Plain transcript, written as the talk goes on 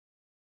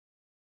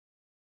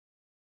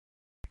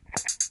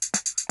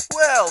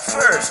Well,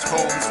 first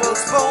Holmes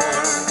was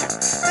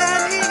born,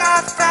 then he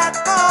got fat,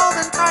 bald,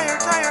 and tired.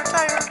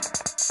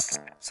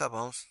 What's up,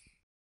 Holmes?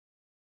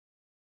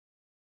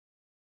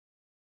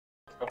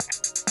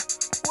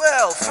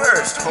 Well,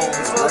 first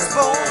Holmes was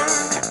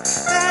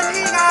born, then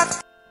he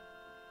got...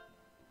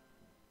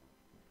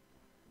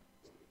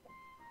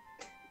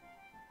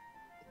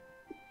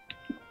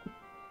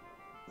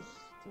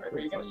 Were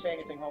you going to say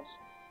anything, Holmes?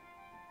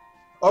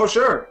 Oh,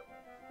 sure.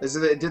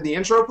 Did the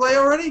intro play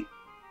already?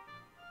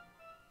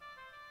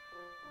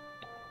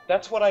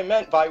 That's what I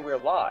meant by we're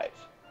live.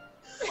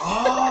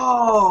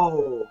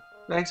 Oh!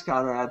 Thanks,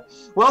 Conrad.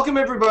 Welcome,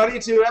 everybody,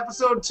 to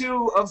episode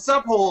 2 of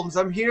Sup Holmes.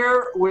 I'm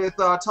here with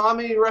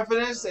Tommy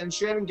Refenes and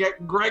Shannon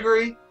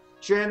Gregory.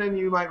 Shannon,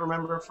 you might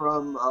remember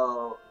from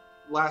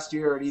last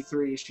year at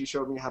E3, she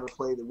showed me how to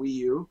play the Wii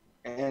U.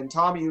 And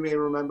Tommy, you may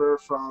remember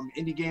from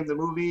Indie Game the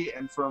Movie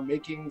and from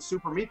making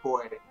Super Meat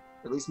Boy,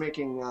 at least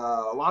making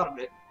a lot of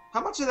it.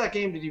 How much of that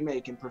game did you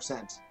make in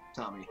percent,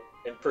 Tommy?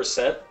 In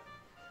percent?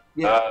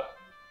 Yeah.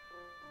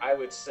 I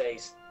would say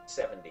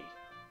 70.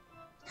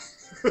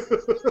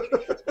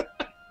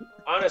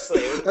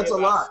 Honestly, it would That's be a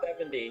about lot.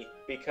 70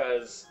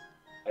 because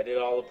I did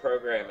all the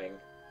programming,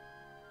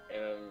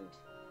 and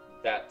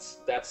that's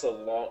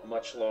a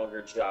much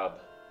longer job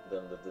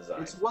than the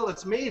design.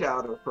 It's made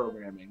out of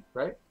programming,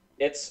 right?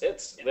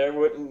 There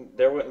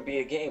wouldn't be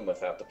a game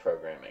without the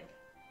programming.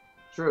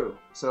 True.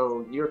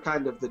 So you're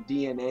kind of the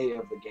DNA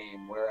of the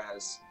game,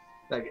 whereas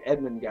like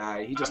Edmund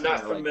guy, he just I'm not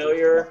kinda, like,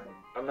 familiar.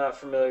 I'm not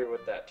familiar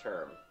with that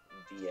term,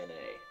 DNA.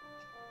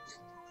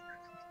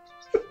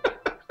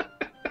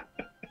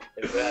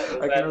 Is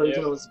I can really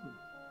tell this.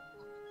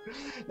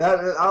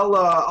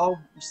 I'll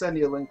send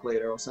you a link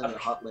later. I'll send you a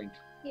hot link.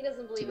 He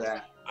doesn't believe to in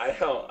that.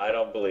 science. I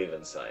don't believe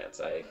in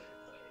science.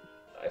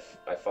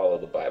 I follow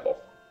the Bible.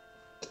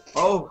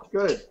 Oh,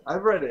 good.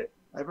 I've read it.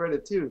 I've read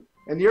it too.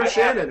 And you're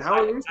Shannon.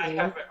 How are you, I Shannon?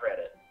 haven't read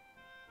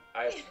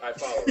it. I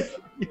follow it.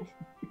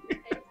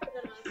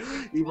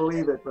 You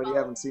believe it, but you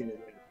haven't seen it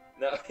yet.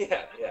 No,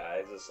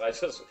 yeah. I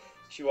just.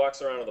 She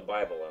walks around with the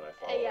Bible, and I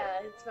follow. Yeah,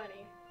 her. it's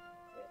funny.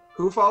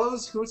 Who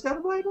follows? Who's got a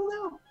Bible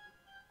now?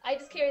 I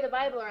just carry the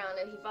Bible around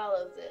and he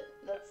follows it.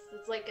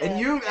 It's like a... And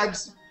you,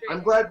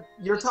 I'm glad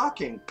you're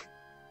talking.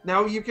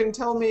 Now you can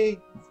tell me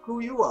who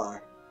you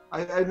are.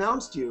 I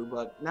announced you,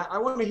 but now I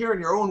want to hear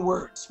in your own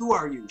words. Who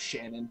are you,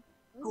 Shannon?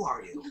 Who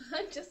are you?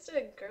 I'm just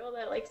a girl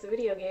that likes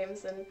video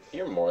games and...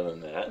 You're more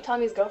than that.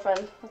 Tommy's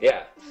girlfriend.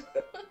 Yeah.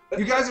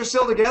 You guys are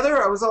still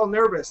together? I was all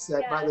nervous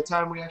that by Yeah. the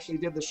time we actually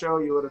did the show,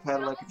 you would have had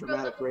We like a almost broke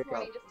dramatic up this breakup.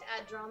 morning just to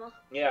add drama.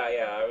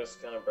 Yeah. I was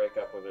gonna break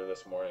up with her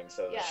this morning,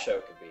 so the Yeah. show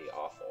could be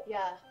awful.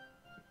 Yeah.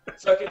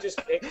 So it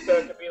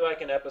could be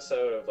like an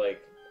episode of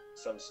like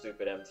some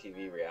stupid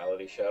MTV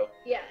reality show,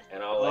 Yeah.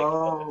 and I'll like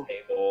Oh. flip the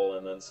table,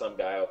 and then some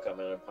guy will come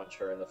in and punch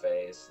her in the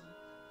face.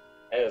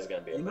 And it was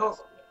gonna be a You know-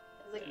 mess.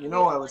 It's like You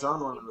know, I really was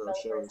on one of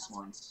developers. those shows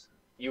once.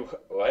 You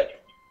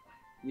what?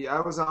 Yeah,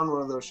 I was on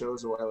one of those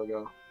shows a while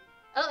ago.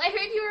 Oh, I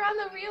heard you were on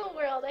the Real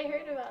World. I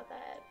heard about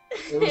that.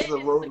 It was the Just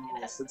Road looking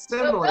Rules. at- It's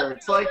similar.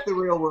 It's like the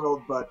real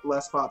world, but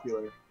less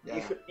popular.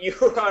 Yeah. You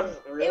were on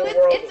Real It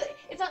was,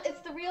 World.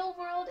 it's the Real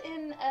World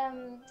in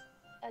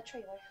a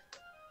trailer.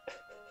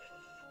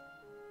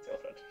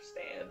 Don't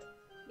understand.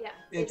 Yeah.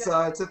 It's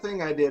a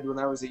thing I did when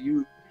I was a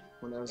youth,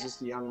 when I was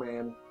just a young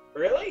man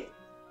Really?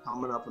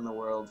 coming up in the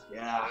world.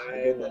 Yeah, I I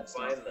did will that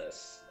stuff. find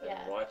this and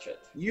Yeah. watch it.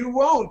 You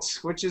won't,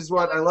 which is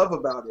what I love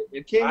about it.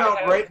 It came I out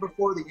have- right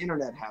before the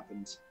internet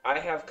happened. I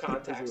have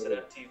contacts at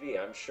MTV.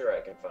 I'm sure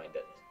I can find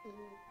it.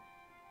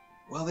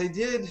 Well, they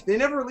did. They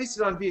never released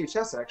it on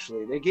VHS,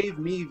 actually. They gave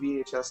me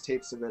VHS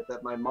tapes of it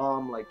that my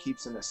mom like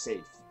keeps in a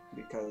safe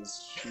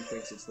because she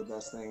thinks it's the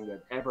best thing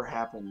that ever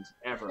happened,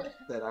 ever,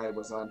 that I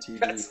was on TV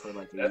for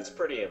like a That's year.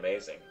 pretty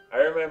amazing. I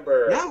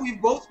remember. Yeah,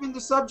 we've both been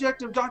the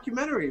subject of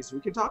documentaries.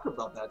 We could talk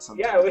about that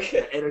sometime. Yeah, we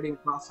could. The editing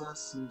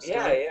process and stuff.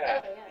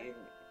 Yeah.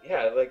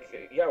 Oh,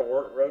 Yeah,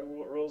 Road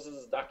Rules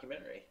is a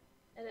documentary.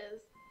 It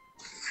is.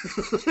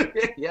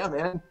 Yeah,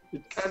 man,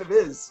 it kind of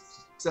is.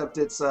 Except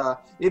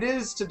it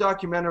is to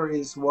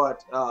documentaries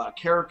what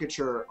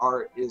caricature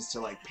art is to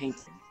like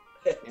painting.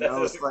 You know,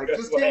 That is it's a like good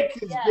just way. take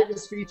his Yeah.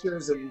 biggest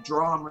features and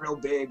draw them real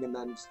big, and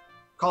then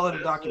call it a That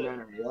is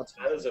documentary. That's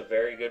That is a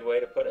very good way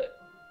to put it.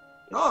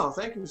 Oh,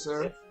 thank you,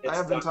 sir. It's I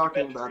have been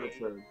talking about it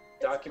documentary.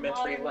 for.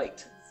 Documentary Modern-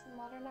 light. It's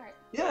modern art.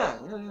 Yeah.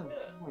 Yeah, Nice.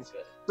 that's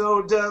good.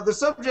 So the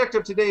subject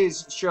of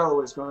today's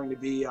show is going to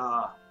be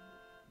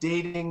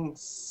dating,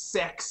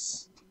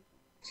 sex.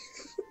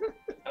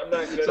 I'm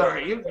not good.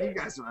 Sorry, at you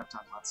guys don't have to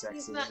talk about sex.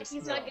 He's It's not. just-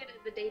 He's not good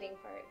at the dating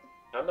part.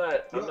 I'm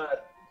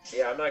not.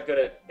 Yeah, I'm not good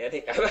at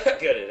any. I'm not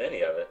good at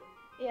any of it.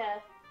 Yeah.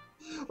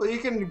 Well, you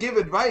can give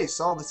advice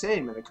all the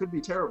same, and it could be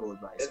terrible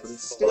advice, but it's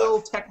It's still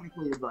luck.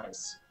 technically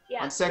advice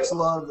Yeah. on sex,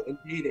 love, and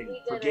dating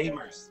We for did it.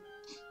 gamers.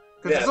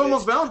 Because Yeah, it's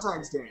almost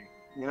Valentine's Day,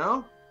 you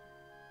know?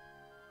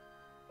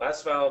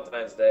 Last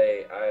Valentine's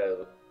Day, I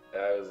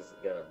was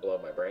gonna blow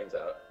my brains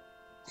out.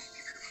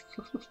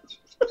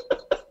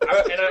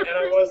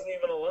 I wasn't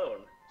even alone.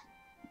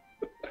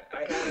 I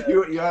had a,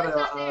 You had That's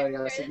not a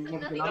fair.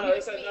 significant Nothing no, other?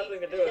 this had nothing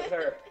to do with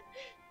her.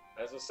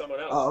 I was with someone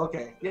else. Oh,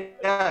 okay.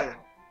 Yeah.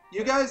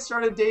 You guys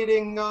started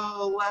dating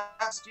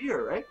last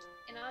year, right?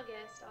 In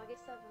August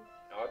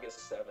 7th. August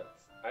 7th.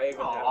 I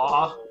even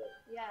Aw.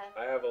 Yeah.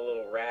 I have a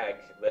little rag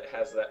that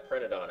has that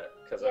printed on it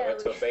because I Yeah, went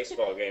to a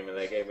baseball game and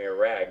they gave me a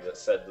rag that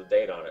said the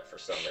date on it for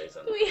some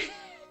reason.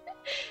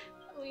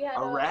 We had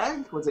A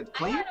rag? Was it I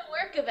clean? had a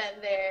work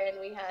event there, and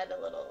we had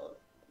a little.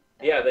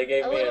 Yeah, they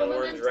gave a me an little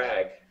orange memento.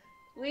 rag.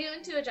 We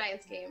went to a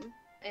Giants game,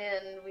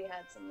 and we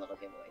had some little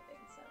giveaway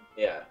things. So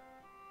Yeah.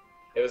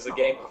 It was a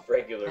game of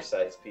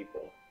regular-sized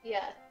people.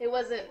 yeah, it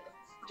wasn't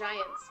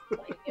Giants.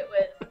 Like it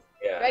was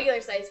Yeah.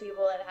 regular-sized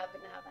people that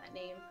happened to have that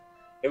name.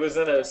 It was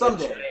in a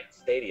Someday. giant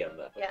stadium,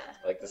 though. Yeah.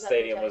 Like, the Was that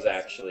stadium was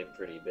Giants? actually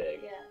pretty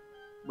big. Yeah.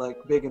 Like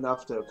big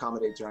enough to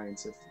accommodate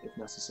Giants if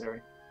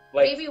necessary.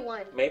 Like, Maybe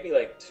one. maybe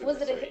like two Was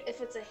or it three. if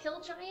it's a hill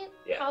giant?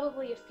 Yeah.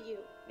 Probably a few.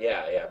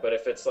 Yeah, but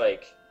if it's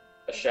like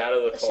a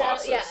Shadow of the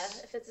Colossus, Yeah,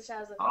 if it's a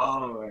Shadow of the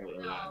Oh, right.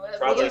 No, right. it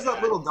Probably There's that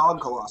not. little dog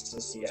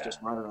Colossus who's Yeah.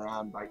 just running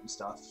around biting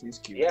stuff. He's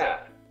cute. yeah,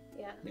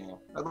 Yeah. Yeah.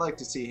 I'd like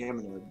to see him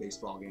in a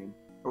baseball game.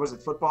 Or was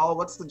it football?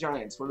 What's the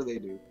Giants? What do they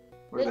do?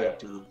 What are they up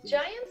to?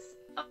 Giants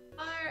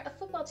are a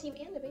football team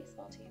and a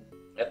baseball team.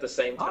 at the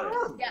same time.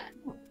 Oh, Yeah.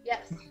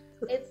 Yes.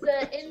 It's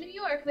in New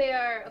York. They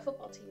are a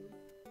football team.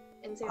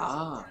 In San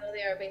Francisco,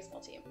 they are a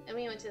baseball team. And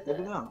we went to good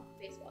to the know.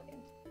 baseball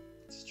game.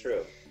 It's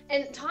true.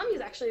 And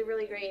Tommy's actually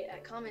really great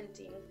at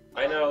commenting.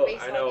 I on know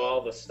baseball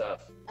all games. the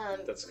stuff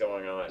Um, that's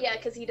going on. yeah,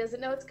 because he doesn't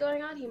know what's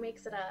going on. He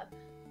makes it up.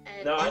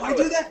 And No, I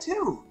do that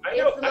too. I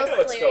know it's the most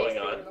what's hilarious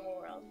going thing in on. the whole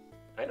world.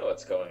 I know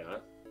what's going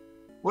on.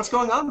 What's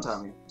going on,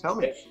 Tommy? Tell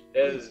me.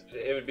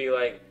 It would be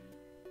like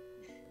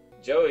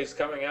Joey's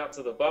coming out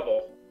to the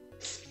bubble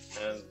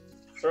and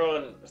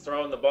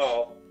throwing the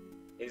ball.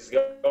 He's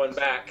going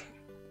back.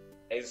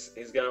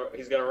 He's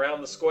gonna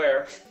round the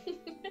square.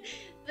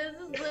 This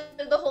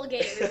is the whole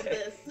game. Is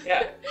this?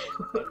 Yeah.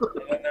 And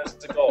then there's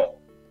the goal.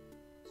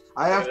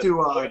 I have to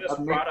Look at this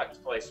admit,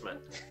 product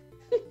placement.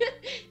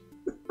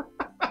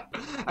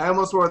 I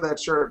almost wore that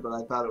shirt, but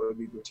I thought it would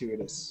be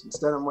gratuitous.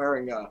 Instead, I'm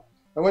wearing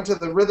I went to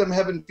the Rhythm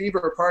Heaven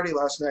Fever party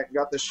last night and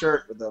got this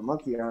shirt with a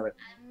monkey on it.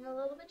 I'm a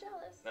little bit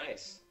jealous.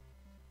 Nice.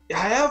 I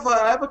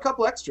have a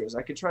couple extras.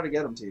 I could try to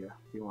get them to you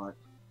if you want.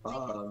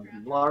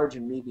 Large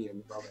and medium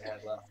is all they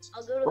had left.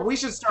 I'll go to But the we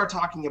should start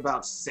talking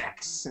about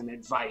sex and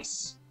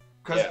advice.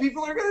 Because Yeah.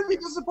 people are going to be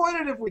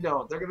disappointed if we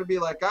don't. They're going to be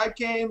like, I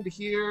came to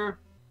hear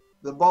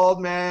the bald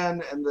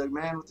man and the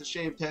man with the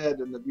shaved head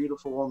and the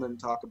beautiful woman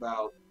talk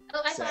about...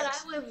 Oh, I sex.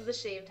 thought I was the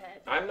shaved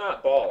head. I'm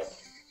not bald.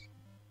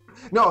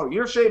 No,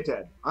 you're shaved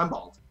head. I'm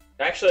bald.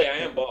 Actually, I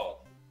am bald.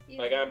 You-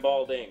 Like, I'm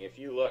balding. If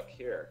you look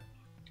here.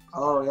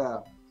 Oh, yeah.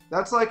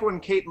 That's like when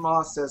Kate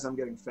Moss says I'm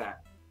getting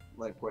fat.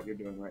 Like what you're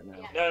doing right now.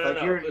 Yeah. No, Like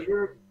no.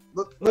 you're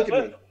look at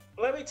me.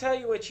 Let me tell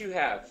you what you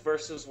have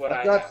versus what I've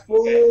I got have.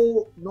 full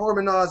Okay?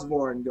 Norman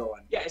Osborn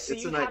going. Yeah, so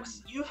It's you a have,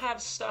 nice- you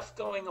have stuff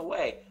going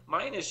away.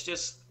 Mine is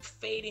just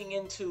fading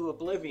into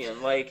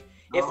oblivion. Like,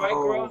 if I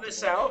grow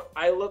this out,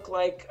 I look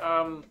like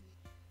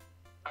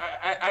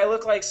I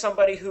look like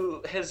somebody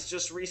who has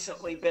just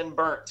recently been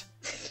burnt.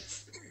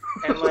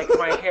 And like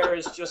my hair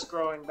is just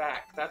growing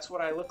back. That's what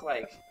I look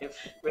like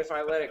if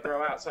I let it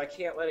grow out. So I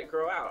can't let it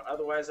grow out.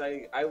 Otherwise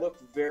I look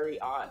very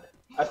odd.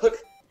 I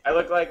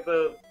look like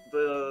the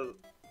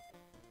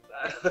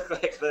I look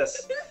like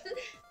this.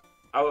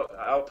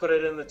 I'll put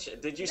it in the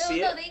did you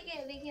see no, it?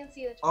 they can't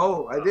see the.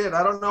 Oh, I did.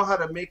 I don't know how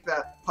to make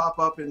that pop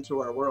up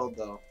into our world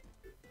though.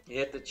 You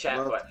hit the chat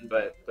Well, button,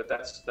 but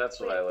that's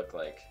what I look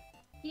like.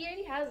 He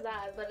already has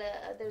that, but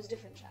there's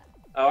different chat.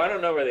 Oh, I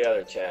don't know where the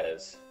other chat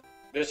is.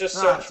 There's just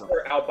Ah, search that's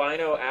for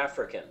albino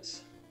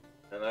Africans,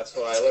 and that's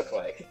what I look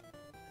like.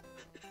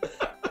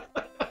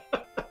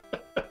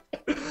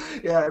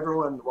 Yeah,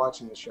 everyone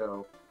watching the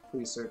show,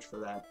 please search for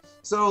that.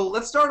 So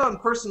let's start on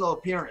personal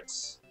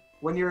appearance.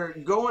 When you're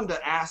going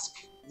to ask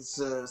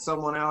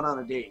someone out on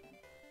a date,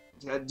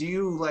 do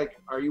you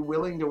are you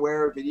willing to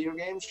wear a video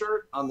game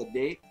shirt on the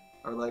date?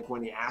 Or like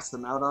when you ask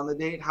them out on the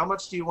date, how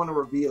much do you want to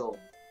reveal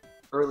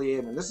early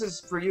in? And this is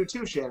for you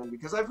too, Shannon,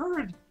 because I've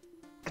heard,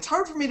 it's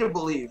hard for me to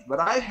believe, but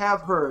I have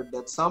heard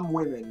that some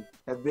women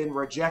have been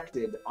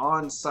rejected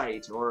on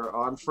site or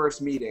on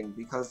first meeting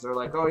because they're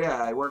like, oh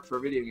yeah, I work for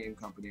a video game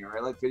company, or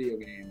I like video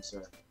games,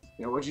 or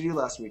what'd you do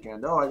last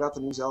weekend? Oh, I got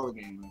the new Zelda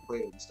game and I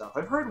played it and stuff.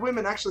 I've heard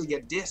women actually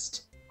get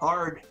dissed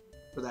hard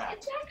for that.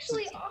 It's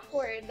actually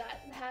awkward.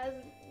 That has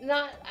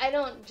not. I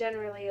don't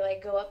generally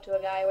go up to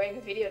a guy wearing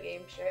a video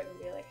game shirt and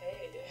be like,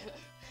 "Hey,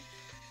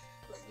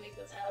 let's make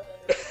this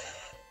happen."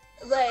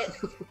 But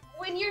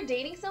when you're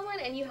dating someone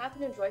and you happen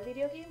to enjoy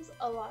video games,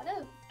 a lot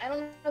of I don't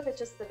know if it's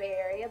just the Bay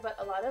Area, but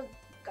a lot of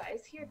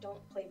guys here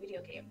don't play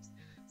video games.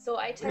 So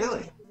I tend to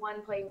be the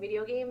one playing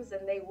video games,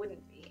 and they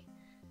wouldn't be.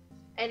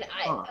 And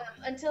I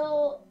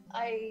until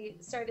I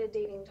started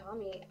dating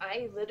Tommy,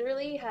 I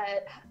literally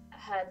had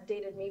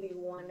dated maybe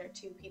one or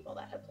two people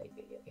that had played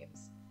video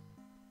games.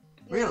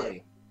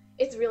 Really?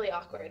 It's really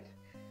awkward.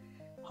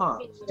 Huh.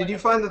 Did you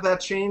find that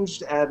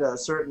changed at a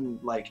certain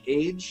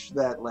age,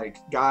 that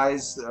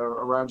guys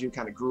around you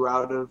kind of grew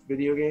out of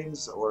video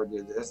games, or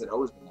has it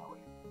always been that way?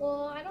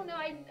 Well, I don't know.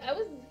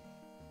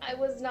 I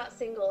was not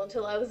single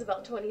until I was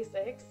about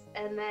 26,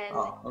 and then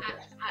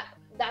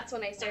that's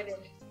when I started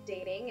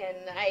dating, and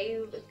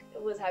I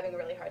was having a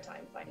really hard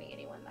time finding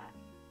anyone that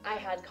I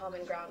had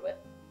common ground with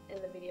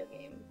in the video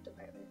game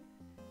department.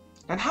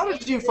 And how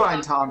did you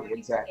find Tommy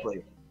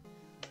exactly?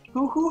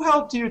 Who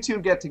helped you two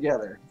get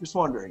together? Just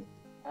wondering.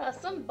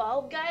 Some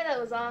bald guy that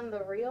was on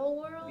the Real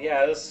World.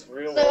 Yeah, this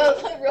real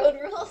Road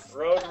Rules.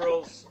 Road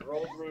rules,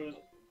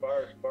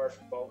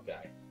 bald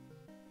guy.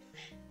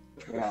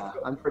 Yeah,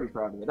 I'm pretty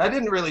proud of it. I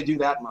didn't really do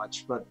that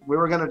much, but we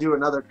were going to do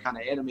another kind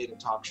of animated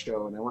talk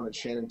show, and I wanted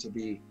Shannon to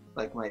be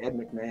like my Ed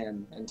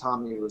McMahon, and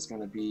Tommy was going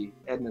to be,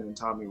 Edmund and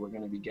Tommy were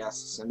going to be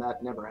guests, and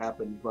that never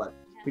happened, but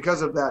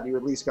because of that, you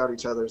at least got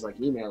each other's like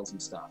emails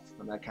and stuff,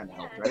 and that kind of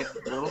helped, right?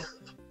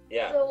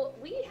 Yeah. So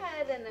we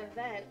had an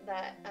event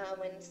that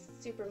when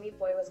Super Meat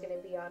Boy was going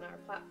to be on our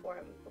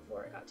platform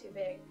before it got too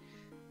big.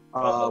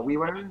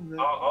 WiiWare?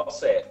 I'll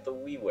say it, the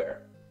WiiWare.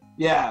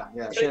 Yeah,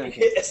 Shannon.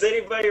 Does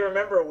anybody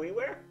remember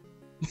WiiWare?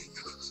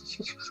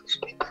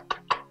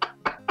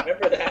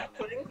 Remember that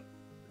thing?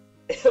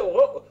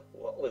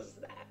 what was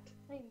that?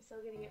 I'm so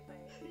gonna get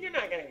fired. You're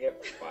not gonna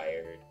get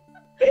fired.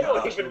 They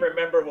don't even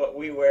remember what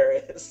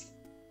WiiWare is.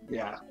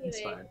 Yeah,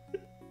 it's fine.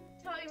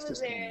 Tommy was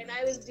there, and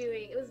I was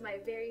doing. It was my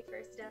very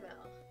first demo.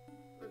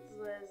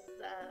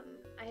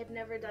 I had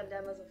never done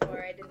demos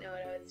before. I didn't know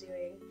what I was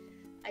doing.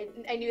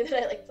 I knew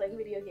that I liked playing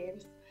video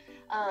games.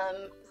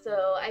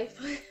 So I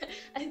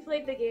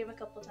played the game a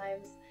couple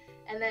times,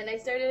 and then I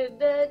started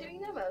doing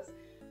demos.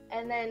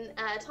 And then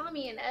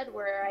Tommy and Ed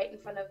were right in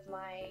front of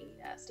my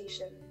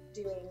station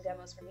doing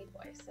demos for Meat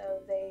Boy. So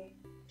they.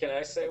 Can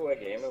I say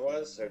what game it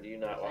was, or do you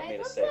not want me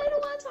to say? I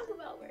don't want to talk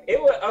about where. It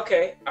was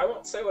okay. I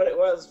won't say what it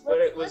was, but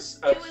it was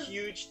a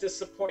huge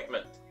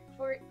disappointment.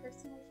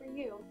 Personally for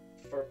you.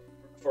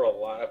 For a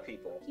lot of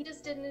people. He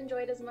just didn't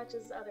enjoy it as much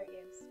as other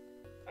games.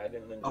 I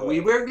didn't enjoy a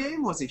WiiWare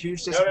game was a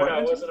huge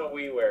disappointment. No, it wasn't a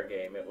WiiWare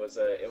game. It was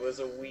a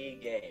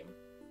Wii game.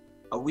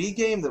 A Wii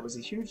game that was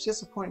a huge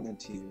disappointment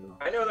to you.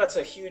 I know that's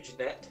a huge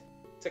net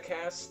to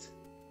cast.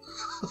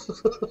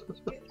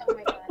 Oh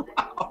my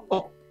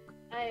god!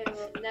 I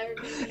will never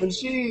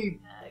be.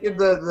 And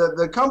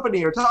the company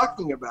you're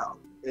talking about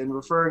and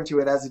referring to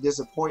it as a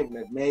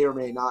disappointment may or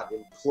may not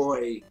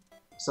employ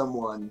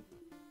someone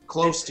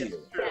close to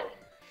you. True.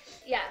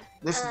 Yeah.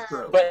 This is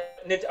true. But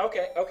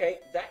okay,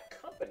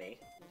 that company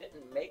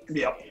didn't make the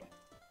game.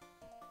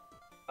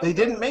 They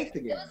didn't make the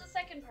game. It was a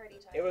second party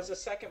title. It was a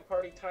second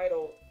party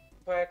title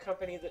by a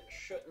company that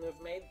shouldn't have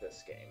made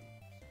this game.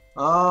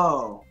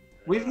 Oh.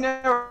 We've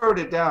narrowed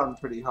it down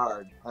pretty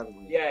hard,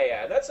 haven't we?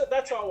 Yeah, that's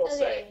all we'll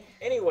say.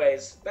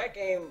 Anyways, that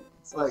game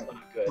was like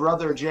not good.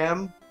 Brother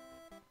Gem?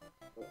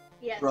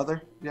 Yes.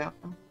 Brother? Yeah.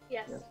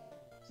 Yes.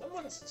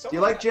 Do you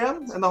like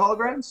Gem and the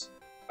holograms?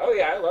 Oh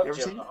yeah, I love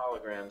Gem and the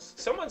holograms.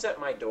 Someone's at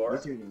my door.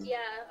 Yeah,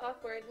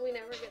 awkward. We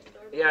never get the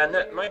doorbell.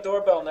 Yeah, my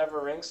doorbell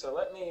never rings, so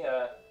let me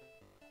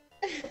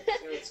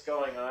see what's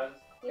going on.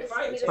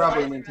 It's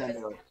probably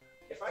Nintendo.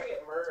 If I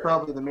get murdered... It's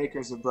probably the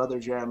makers of Brother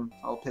Gem,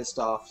 all pissed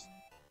off.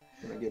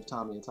 I'm gonna give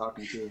Tommy a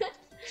talking to.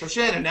 So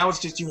Shannon, now it's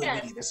just you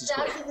and me. This is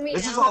great.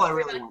 This is all I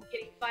really want. Not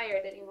getting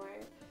fired anymore.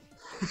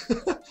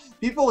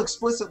 People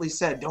explicitly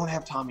said, "Don't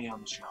have Tommy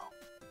on the show.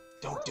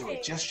 Don't do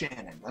it. Just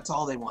Shannon." That's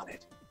all they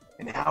wanted.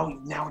 And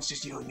now it's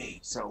just you and me.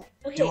 So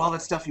do all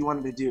that stuff you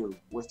wanted to do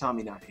with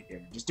Tommy not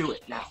here. Just do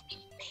it now.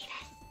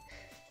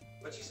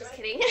 What'd you say? Just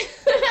kidding.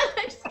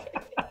 Just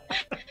kidding.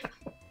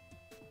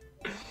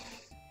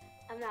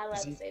 I'm not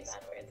allowed to say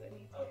bad words or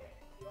anything.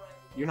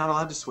 You're not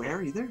allowed to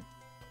swear either?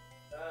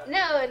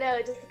 No,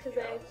 just because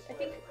I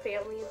think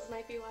families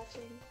might be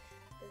watching.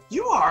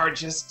 You are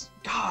just,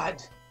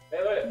 God.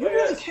 Hey, look you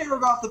really care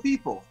about the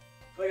people.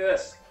 Look at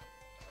this.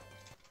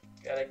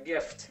 Got a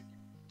gift.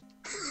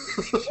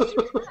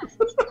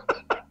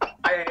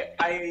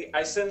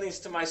 I send these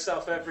to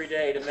myself every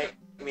day to make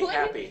me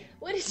happy.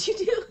 What did you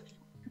do?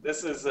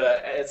 This is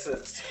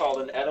it's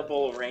called an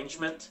edible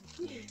arrangement.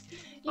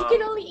 You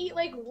can only eat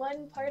like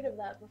one part of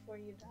that before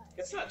you die.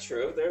 It's not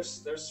true.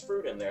 There's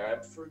fruit in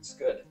there. Fruit's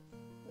good.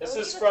 This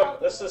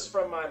is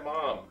from my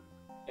mom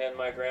and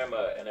my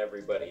grandma and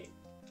everybody.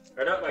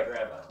 Or not my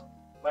grandma.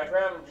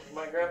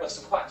 My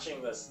grandma's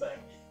watching this thing.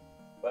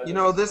 But you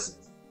know this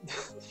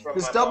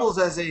doubles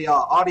as a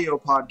audio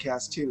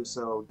podcast too.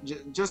 So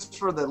just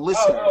for the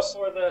listeners,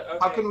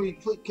 how can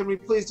we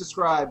please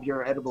describe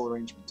your edible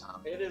arrangement,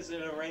 Tom? It is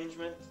an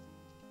arrangement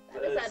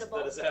that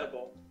is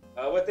edible.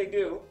 What they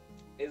do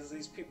is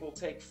these people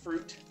take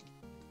fruit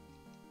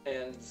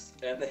and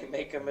they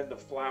make them into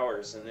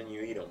flowers and then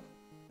you eat them.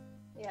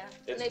 Yeah,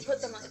 and they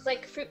put them on. It's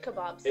like fruit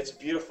kebabs. It's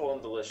beautiful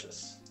and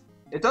delicious.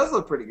 It does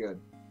look pretty good.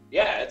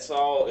 Yeah, it's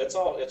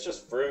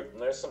just fruit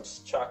and there's some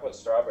chocolate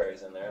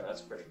strawberries in there and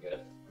that's pretty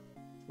good.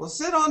 Well,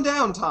 sit on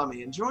down,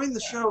 Tommy, and join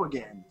the show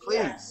again, please.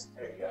 Yeah,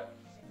 there you go.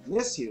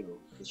 Miss you.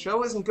 The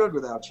show isn't good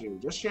without you.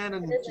 Just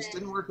Shannon just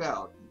didn't work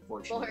out,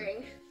 unfortunately.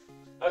 Boring.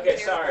 Okay,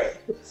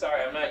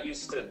 sorry, I'm not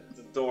used to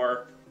the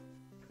door.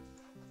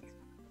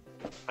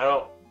 I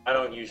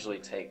don't usually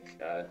take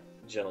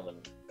gentlemen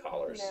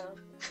callers. No.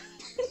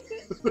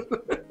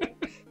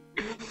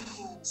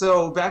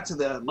 So back to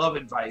the love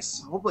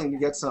advice. Hoping to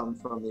get some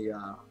from the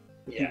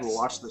people who Yes.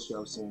 watch the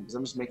show soon, because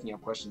I'm just making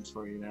up questions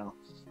for you now.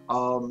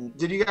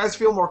 Did you guys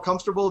feel more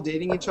comfortable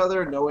dating each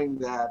other, knowing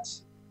that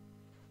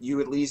you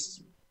at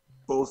least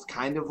both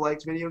kind of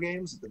liked video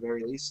games at the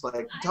very least?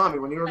 Like Tommy,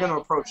 when you were going to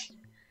approach,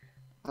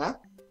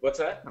 What's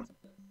that?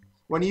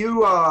 when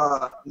you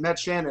met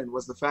Shannon,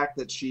 was the fact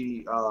that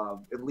she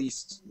at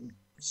least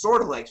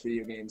sort of liked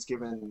video games,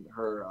 given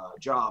her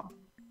job,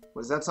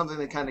 was that something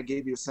that kind of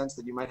gave you a sense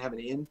that you might have an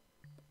in?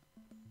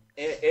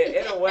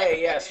 In a way,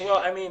 yes. Well,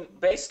 I mean,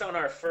 based on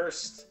our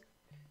first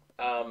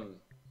like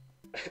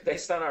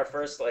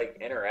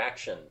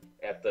interaction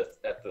at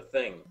the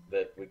thing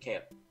that we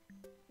can't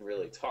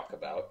really talk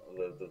about,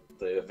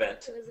 the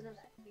event, It was an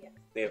event, yeah.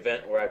 the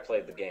event where I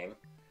played the game.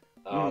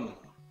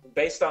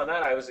 Based on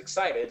that, I was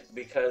excited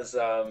because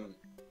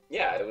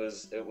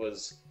it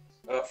was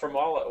from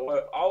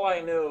all I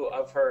knew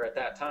of her at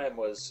that time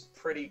was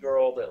pretty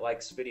girl that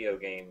likes video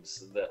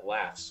games that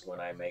laughs when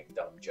I make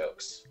dumb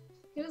jokes.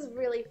 It was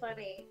really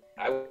funny.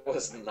 I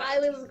was not. I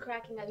was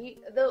cracking up.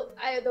 The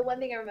one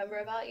thing I remember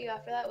about you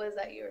after that was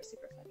that you were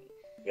super funny.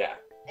 Yeah.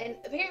 And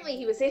apparently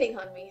he was hitting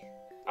on me.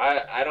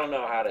 I don't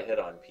know how to hit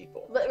on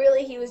people. But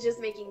really he was just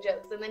making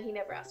jokes, and then he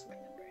never asked for my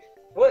number.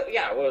 Well,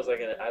 yeah, it was like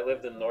I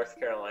lived in North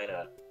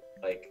Carolina,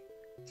 like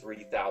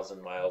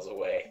 3,000 miles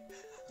away.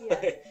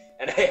 Yeah.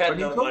 And I had But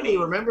you no totally money.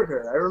 remembered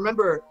her. I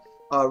remember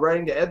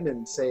writing to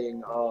Edmund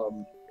saying,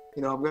 I'm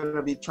going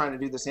to be trying to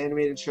do this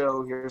animated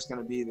show. Here's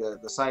going to be the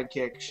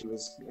sidekick. She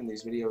was in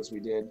these videos we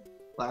did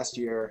last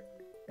year.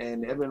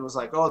 And Edmund was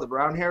like, oh, the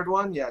brown-haired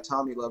one? Yeah,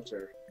 Tommy loved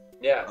her.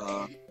 Yeah.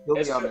 He'll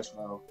be It's on true. the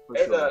show, for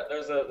sure.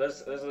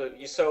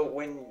 So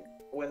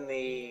when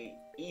the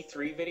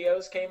E3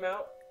 videos came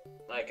out,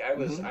 like I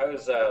was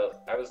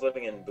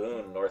living in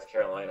Boone, North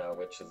Carolina,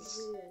 which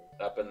is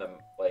up in the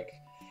like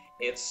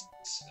it's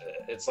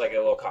like a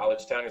little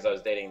college town because I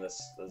was dating this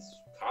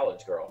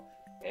college girl,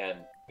 and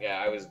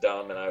yeah, I was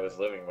dumb and I was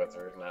living with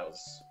her, and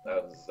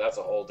that's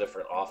a whole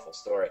different awful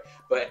story.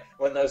 But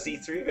when those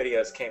E3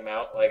 videos came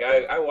out, like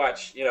I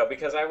watched,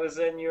 because I was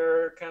in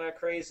your kind of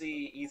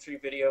crazy E3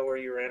 video where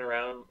you ran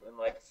around in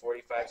like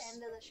 45. The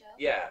end of the show?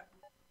 Yeah.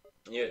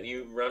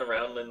 You run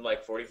around in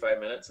like 45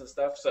 minutes and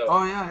stuff. So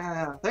Oh,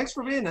 yeah. Thanks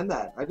for being in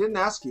that. I didn't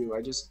ask you.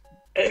 I just,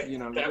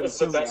 that was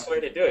the best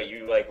way to do it.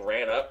 You like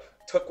ran up,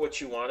 took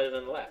what you wanted,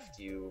 and left.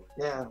 You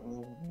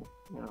didn't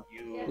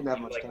have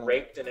much like time.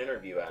 raped an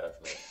interview out of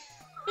me.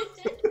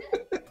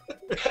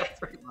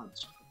 Pretty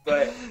much.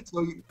 But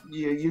So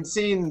you'd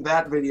seen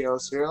that video,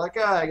 so you're like,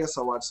 I guess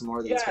I'll watch some more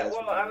of these yeah, guys.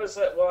 I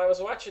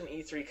was watching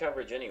E3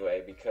 coverage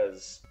anyway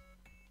because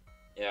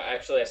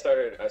actually I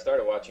started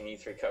watching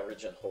E3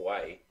 coverage in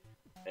Hawaii,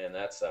 and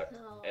that sucked.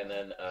 Oh. And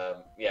then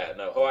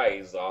Hawaii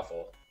is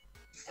awful.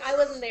 I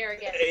wasn't there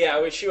again.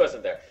 Yeah, she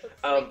wasn't there.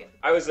 Let's make it.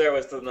 I was there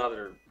with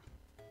another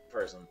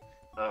person.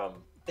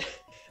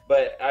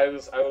 But I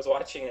was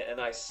watching it and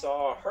I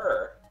saw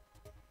her,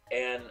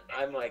 and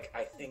I'm like,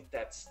 I think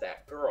that's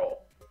that girl,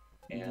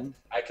 and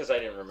because I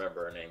didn't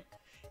remember her name,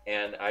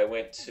 and I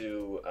went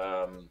to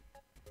I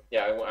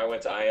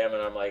went to IM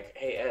and I'm like,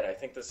 hey Ed, I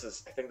think this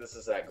is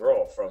that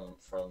girl from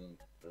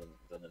the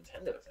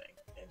Nintendo thing,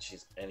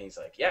 and he's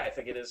like, yeah, I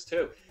think it is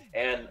too,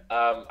 and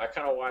I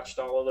kind of watched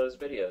all of those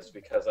videos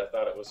because I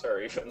thought it was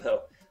her, even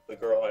though the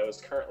girl I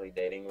was currently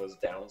dating was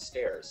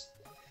downstairs.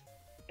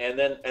 And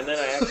then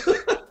I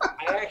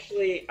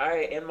actually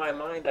in my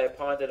mind I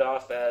pawned it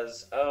off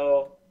as,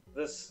 oh,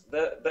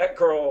 that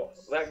girl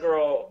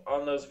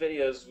on those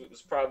videos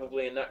was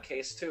probably a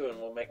nutcase too,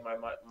 and will make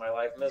my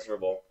life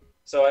miserable.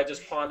 So I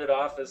just pawned it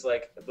off as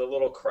like the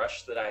little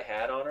crush that I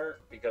had on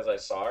her because I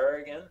saw her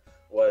again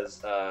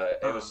was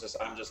it was just,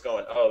 I'm just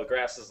going, oh, the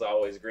grass is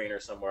always greener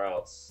somewhere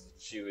else.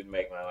 She would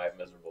make my life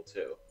miserable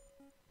too.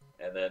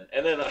 And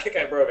then like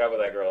I broke up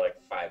with that girl like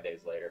 5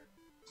 days later.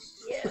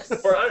 Yes.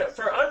 For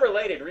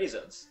unrelated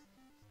reasons.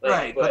 Like,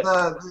 Right, but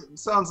it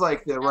sounds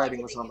like the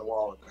writing was on the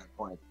wall at that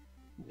point.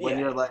 When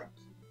you're like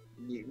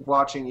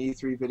watching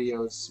E3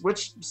 videos,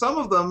 which some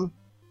of them,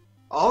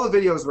 all the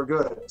videos were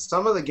good.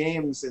 Some of the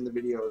games in the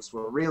videos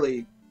were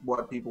really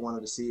what people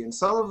wanted to see, and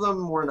some of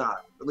them were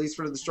not, at least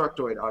for the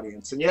Dtoid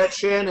audience. And yet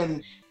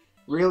Shannon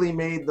really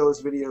made those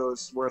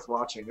videos worth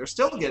watching. They're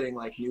still getting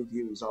like new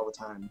views all the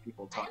time.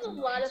 People I had talking a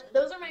about lot it. of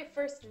those are my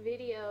first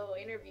video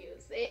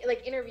interviews,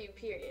 like interview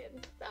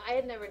period. I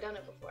had never done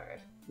it before.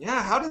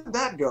 Yeah, how did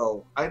that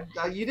go?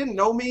 You didn't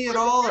know me at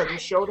all. I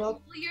just showed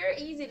up. Well, you're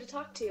easy to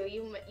talk to.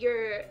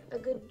 You're a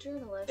good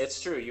journalist.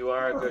 it's true, you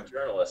are a good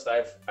journalist.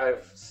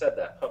 I've said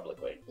that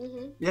publicly.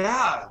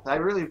 Yeah, I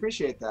really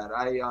appreciate that.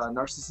 I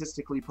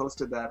narcissistically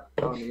posted that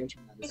on the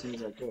internet as soon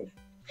as I could.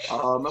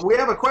 We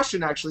have a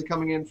question actually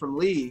coming in from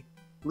Lee.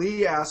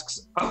 Lee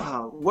asks,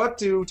 what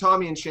do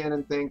Tommy and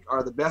Shannon think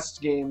are the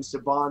best games to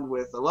bond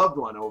with a loved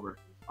one over?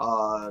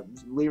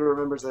 Lee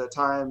remembers a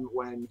time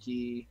when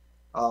he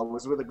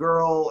was with a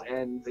girl,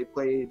 and they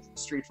played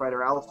Street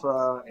Fighter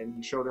Alpha, and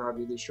he showed her how to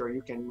do the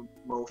Shoryuken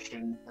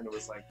motion, and it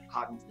was like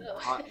hot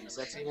and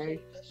sexy. Eh?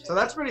 So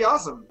that's pretty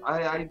awesome.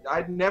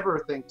 I'd never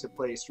think to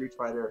play Street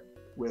Fighter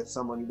with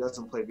someone who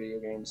doesn't play video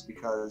games,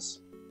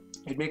 because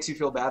it makes you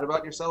feel bad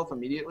about yourself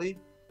immediately,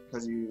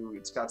 because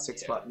it's got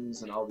 6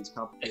 buttons and all these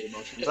complicated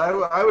motions.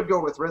 I would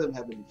go with Rhythm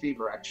Heaven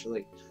Fever,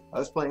 actually. I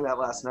was playing that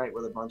last night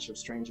with a bunch of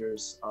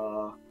strangers,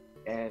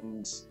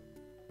 and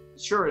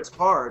sure, it's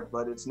hard,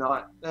 but it's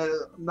not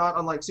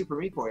unlike Super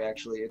Meat Boy,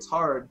 actually. It's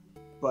hard,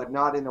 but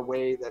not in a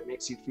way that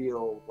makes you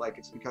feel like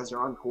it's because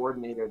you're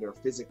uncoordinated or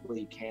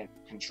physically can't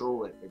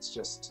control it. It's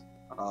just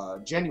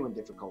genuine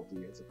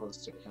difficulty as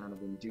opposed to kind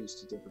of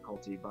induced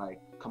difficulty by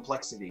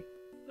complexity.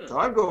 So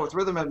I'd go with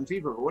Rhythm Heaven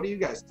Fever, but what do you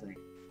guys think?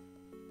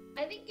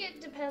 I think it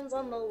depends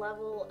on the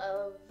level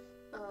of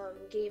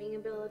gaming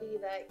ability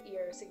that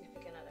your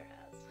significant other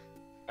has.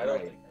 I don't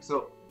think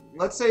so.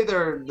 Let's say they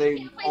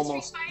can't play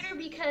almost. Street Fighter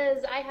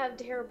because I have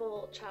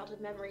terrible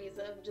childhood memories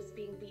of just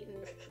being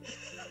beaten.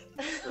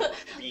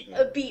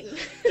 Beaten.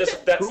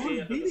 Just that's Who the was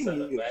end of the beating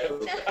sentence. you?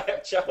 I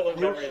have childhood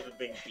memories of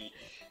being beaten.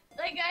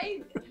 Like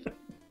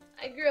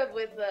I grew up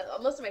with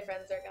most of my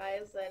friends are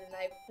guys, and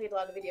I played a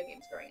lot of video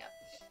games growing up.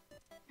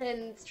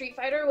 And Street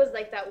Fighter was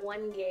like that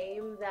one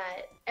game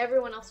that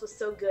everyone else was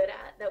so good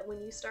at that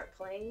when you start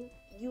playing,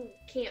 you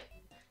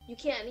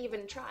can't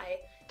even try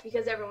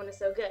because everyone is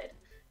so good.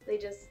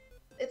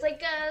 It's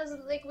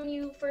like when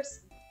you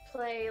first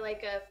play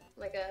like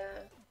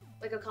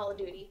a Call of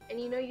Duty, and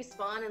you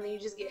spawn and then you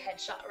just get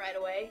headshot right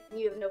away,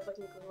 and you have no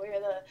fucking clue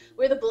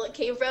where the bullet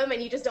came from,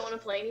 and you just don't want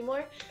to play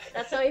anymore.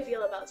 That's how I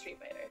feel about Street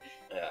Fighter.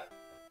 Yeah.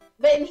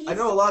 But I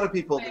know a lot of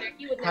people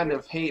kind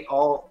of hate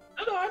all.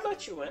 No, I'd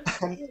let you win.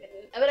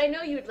 But I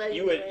know you would let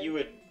me win. You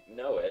would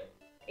know it.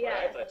 Yeah.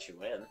 I'd let you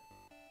win.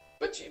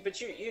 But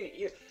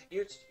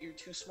you're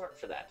too smart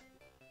for that.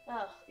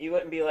 Oh. You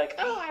wouldn't be like,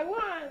 oh, I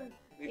won.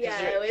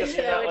 Because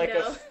you're not like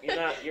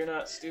you're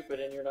not stupid,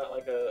 and you're not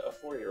like a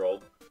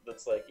 4-year-old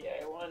that's like, yeah,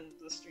 I won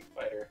the Street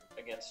Fighter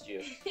against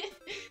you.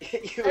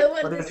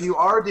 But if you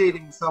are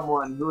dating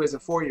someone who is a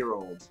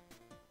 4-year-old,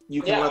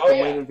 you can let them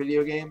win in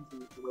video games.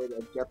 It's a way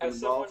to get them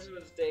involved. As someone who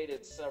has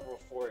dated several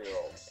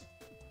 4-year-olds,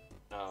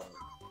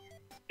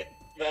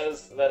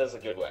 that is a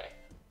good way.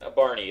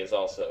 Barney is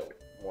also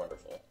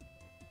wonderful.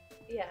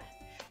 Yeah.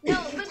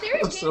 No, but there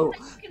are games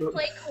that you can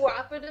play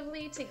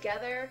cooperatively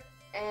together,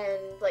 and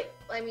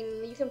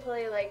you can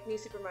play like New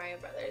Super Mario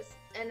Brothers,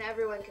 and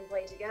everyone can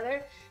play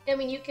together. I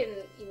mean, you can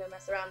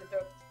mess around and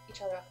throw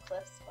each other off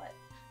cliffs,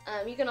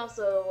 but you can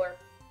also work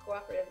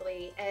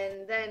cooperatively,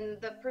 and then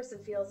the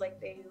person feels like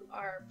they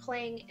are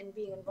playing and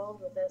being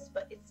involved with this,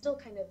 but it's still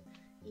kind of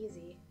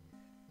easy.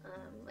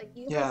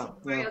 You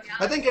can play Mario Galaxy,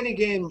 I think any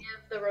game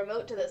give the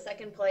remote to the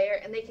second player,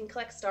 and they can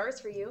collect stars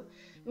for you.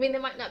 I mean, they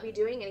might not be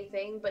doing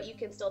anything, but you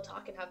can still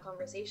talk and have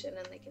conversation,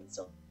 and they can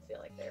still feel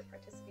like they're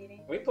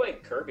participating. We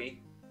played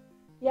Kirby.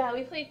 Yeah,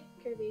 we played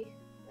Kirby.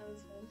 That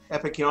was fun.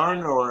 Epic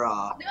Yarn or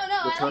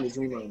no, Tony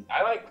Dreamland?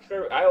 I like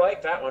Kirby. I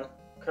like that one.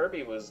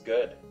 Kirby was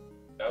good.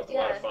 That was a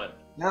lot of fun.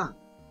 Yeah,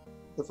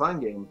 it's a fun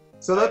game.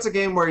 So that's a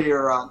game where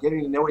you're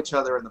getting to know each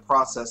other in the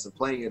process of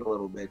playing it a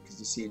little bit, because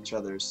you see each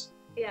other's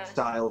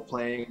style of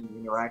playing and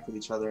interact with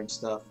each other and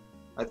stuff.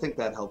 I think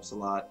that helps a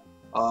lot.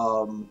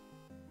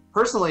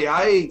 Personally,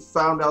 I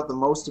found out the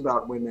most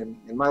about women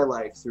in my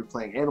life through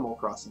playing Animal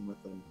Crossing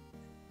with them,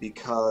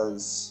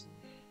 because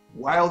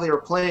while they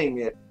were playing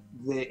it,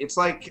 it's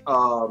like,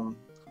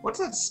 what's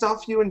that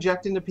stuff you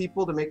inject into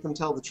people to make them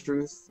tell the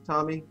truth,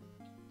 Tommy?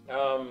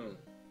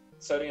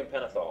 Sodium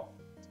pentothal.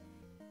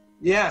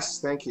 Yes,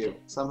 thank you.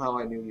 Somehow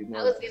I knew you'd know.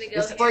 I was gonna go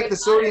it's like the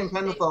sodium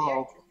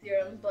pentothal.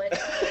 Serum, but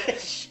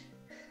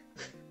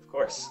of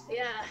course.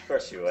 Yeah. Of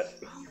course you would.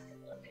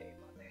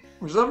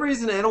 For some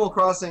reason, Animal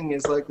Crossing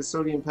is like the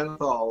sodium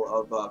pentothal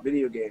of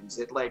video games.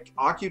 It like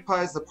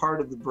occupies the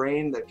part of the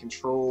brain that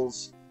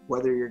controls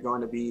whether you're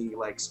going to be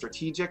like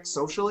strategic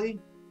socially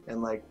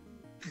and like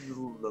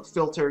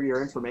filter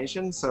your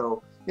information.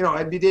 So,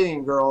 I'd be dating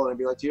a girl and I'd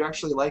be like, do you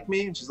actually like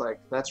me? And she's like,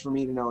 that's for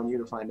me to know and you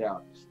to find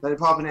out. Then I'd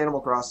pop in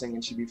Animal Crossing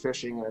and she'd be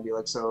fishing and I'd be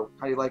like, so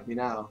how do you like me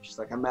now? She's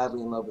like, I'm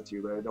madly in love with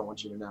you, but I don't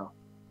want you to know.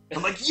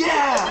 I'm like,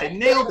 yeah, I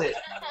nailed it.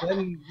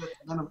 Then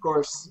of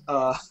course,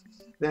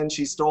 then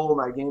she stole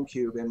my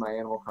GameCube in my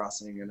Animal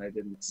Crossing, and I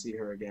didn't see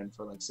her again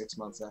for like 6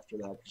 months after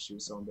that because she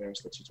was so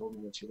embarrassed that she told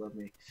me that she loved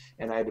me,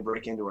 and I had to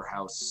break into her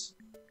house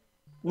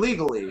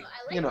legally.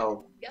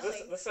 Legal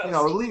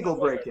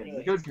break-in,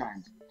 the good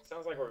kind.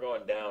 Sounds like we're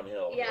going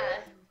downhill. Yeah.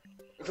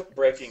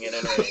 Breaking and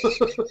entering.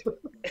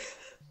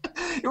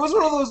 It was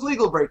one of those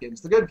legal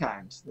break-ins, the good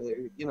kind.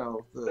 The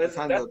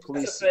kind of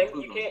police. That's the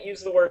thing. You can't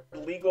use the word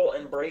legal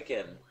and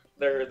break-in.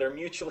 They're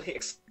mutually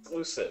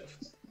exclusive.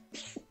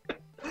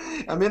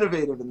 I'm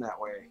innovative in that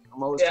way.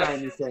 I'm always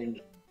trying new things.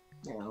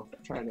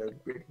 Trying to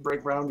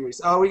break boundaries.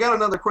 Oh, we got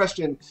another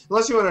question.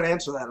 Unless you want to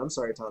answer that. I'm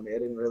sorry, Tommy. I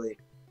didn't really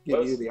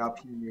give you the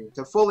opportunity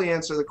to fully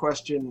answer the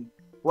question.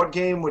 What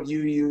game would you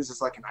use as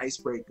like an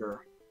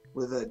icebreaker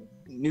with a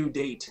new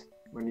date?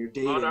 when you're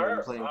dating On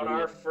and playing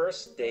our video.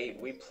 first date,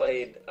 we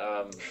played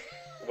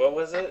what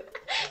was it?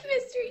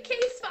 Mystery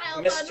Case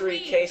Files. Mystery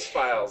on Wii. Case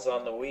Files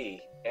on the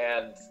Wii,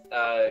 and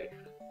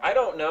I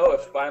don't know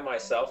if by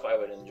myself I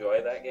would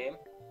enjoy that game.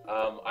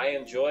 I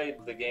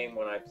enjoyed the game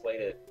when I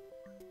played it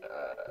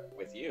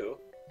with you.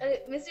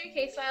 Mystery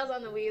Case Files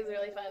on the Wii is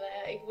really fun.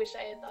 I wish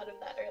I had thought of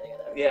that earlier.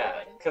 That was Yeah,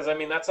 really fun. because I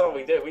mean that's all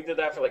we did. We did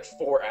that for like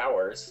 4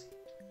 hours,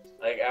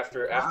 like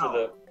after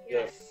the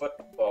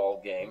football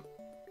game,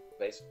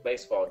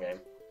 baseball game.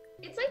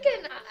 It's like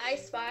an I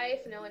Spy,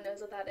 if no one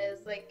knows what that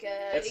is. Like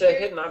It's a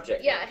hidden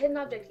object. Yeah, a hidden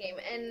object game.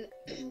 And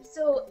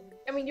so,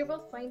 I mean, you're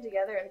both playing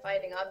together and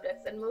finding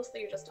objects, and mostly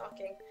you're just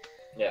talking.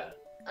 Yeah.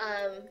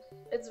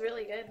 It's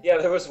really good. Yeah,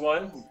 there was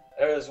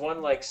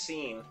one like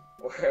scene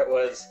where it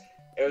was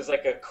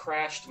like a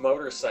crashed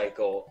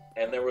motorcycle,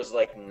 and there was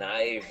like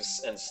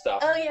knives and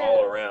stuff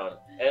all around,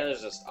 and it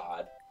was just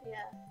odd. Yeah.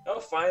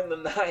 Oh, find the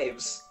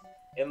knives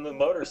in the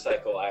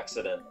motorcycle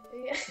accident.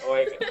 Yeah.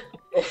 Like,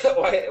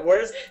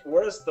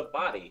 where's the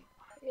body?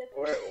 Yeah.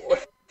 Where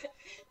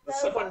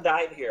someone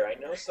died here. I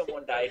know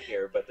someone died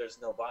here, but there's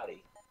no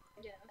body.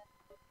 Yeah.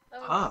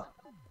 Huh.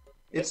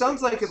 It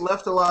sounds like it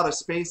left a lot of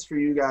space for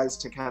you guys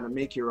to kind of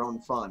make your own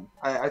fun.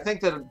 I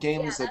think that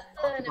games yeah, that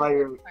that's an occupy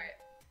your... important part.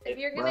 If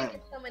you're gonna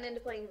get someone into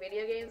playing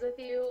video games with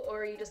you,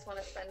 or you just want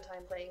to spend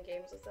time playing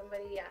games with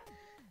somebody,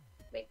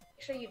 make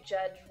sure you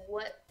judge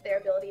what their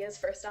ability is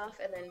first off,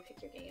 and then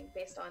pick your game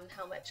based on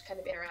how much kind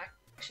of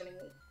interaction and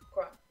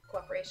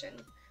cooperation.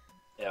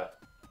 Yeah.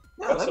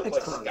 Yeah, I also that makes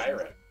play sense.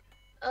 Skyrim.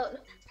 Oh, no,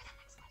 that's for the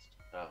next question.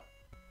 Oh.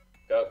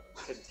 Go.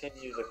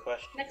 Continue the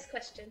question. Next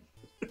question.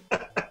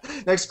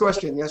 Next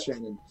question, yes,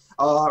 Shannon.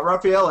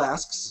 Raphael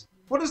asks,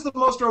 what is the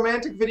most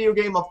romantic video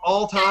game of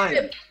all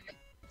time?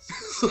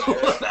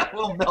 That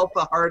will melt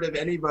the heart of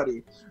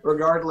anybody,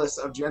 regardless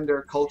of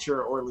gender,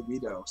 culture, or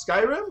libido.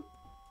 Skyrim?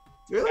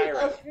 Really? Skyrim.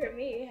 Oh, for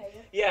me, I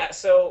guess. Yeah,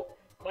 so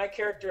my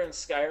character in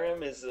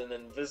Skyrim is an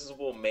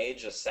invisible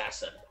mage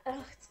assassin.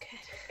 Oh, it's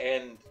good.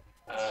 And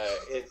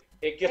it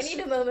I gets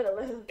need a moment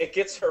alone. it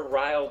gets her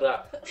riled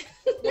up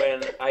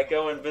when I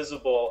go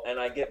invisible and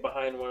I get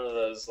behind one of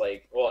those,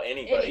 like, well,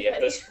 anybody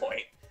at this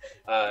point.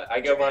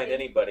 I go behind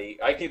anybody.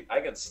 I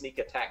can sneak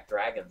attack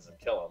dragons and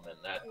kill them, and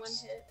One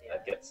hit,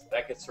 yeah.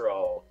 that gets her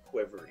all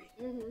quivery.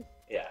 Mm-hmm.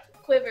 Yeah.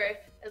 Quiver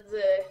as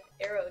a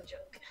arrow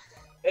joke.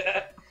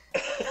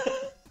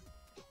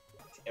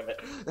 Damn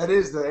it. That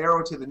is the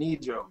arrow to the knee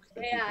joke.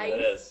 Yeah,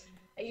 It is.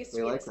 I used to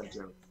They be like obsessed that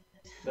joke.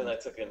 Then I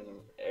took an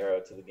arrow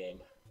to the game.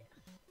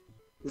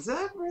 Is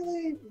that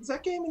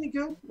game any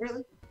good?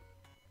 Really?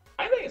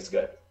 I think it's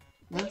good.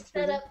 We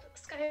set up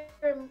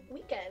Skyrim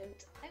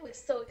weekend. I was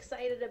so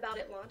excited about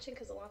it launching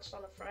because it launched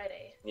on a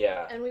Friday.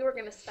 Yeah. And we were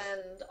going to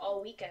spend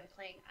all weekend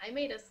playing. I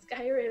made a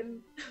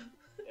Skyrim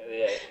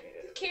Yeah.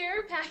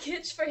 care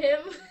package for him.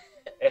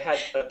 It had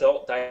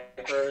adult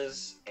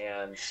diapers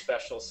and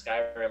special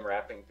Skyrim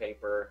wrapping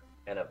paper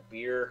and a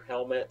beer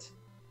helmet.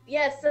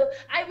 Yeah, so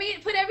I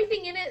put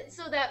everything in it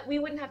so that we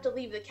wouldn't have to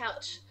leave the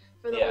couch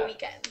for the whole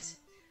weekend.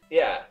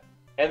 Yeah.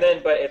 And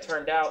then, but it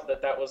turned out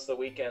that was the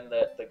weekend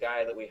that the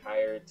guy that we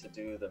hired to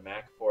do the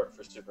Mac port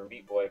for Super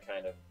Meat Boy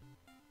kind of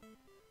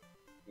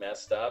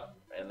messed up,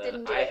 and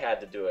then I had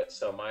to do it.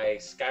 So my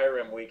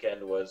Skyrim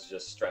weekend was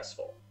just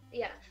stressful.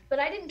 Yeah, but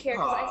I didn't care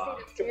because I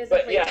stayed upstairs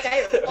But and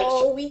played Skyrim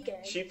all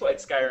weekend. She played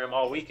Skyrim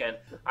all weekend.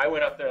 I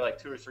went up there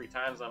like 2 or 3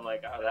 times. I'm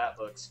like, oh, that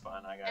looks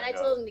fun. I gotta and I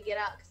go. told him to get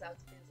out because I was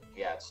busy.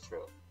 Yeah, it's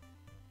true.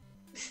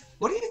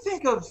 What do you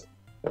think of...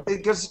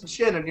 Because,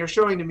 Shannon, you're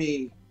showing to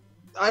me...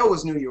 I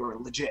always knew you were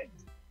legit.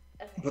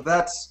 Okay. But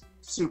that's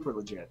super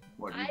legit,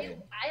 what you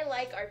did. I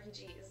like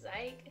RPGs.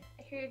 I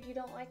heard you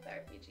don't like the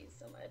RPGs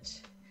so much.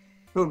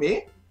 Who,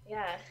 me?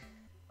 Yeah.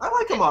 I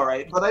like them all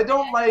right, but I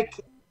don't like...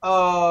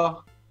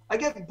 I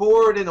get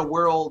bored in a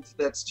world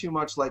that's too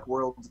much like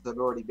worlds that I've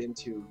already been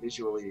to,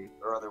 visually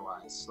or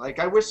otherwise. Like,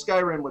 I wish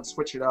Skyrim would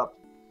switch it up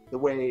the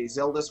way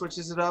Zelda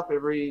switches it up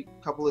every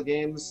couple of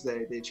games.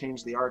 They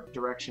change the art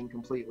direction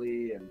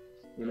completely, and,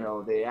 you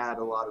know, they add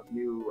a lot of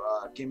new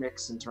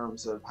gimmicks in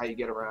terms of how you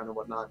get around and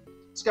whatnot.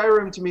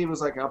 Skyrim, to me, was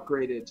like an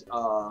upgraded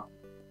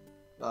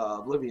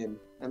Oblivion,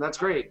 and that's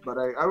great, but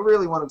I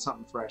really wanted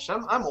something fresh.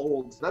 I'm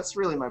old. That's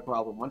really my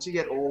problem. Once you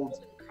get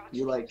old,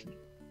 you like...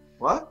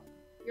 What?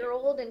 You're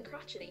old and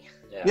crotchety.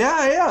 Yeah,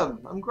 I am.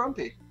 I'm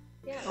grumpy.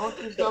 Yeah. I want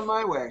things done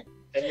my way.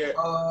 And you're...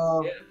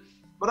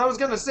 But I was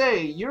gonna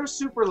say, you're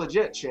super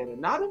legit,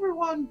 Shannon. Not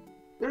everyone...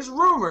 There's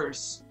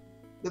rumors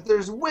that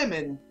there's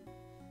women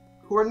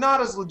who are not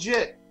as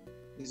legit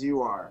as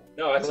you are.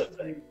 No, that's a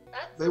thing.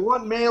 They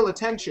want male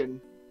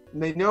attention,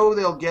 and they know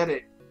they'll get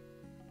it.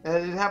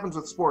 And it happens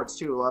with sports,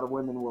 too. A lot of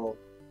women will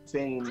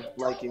feign I don't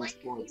liking like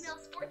sports. female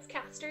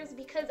sportscasters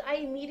because I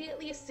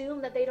immediately assume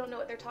that they don't know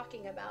what they're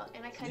talking about,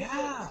 and I kind of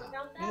feel bad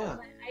about that. Yeah.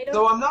 But I don't.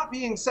 Though I'm not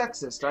being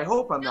sexist. I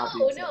hope I'm not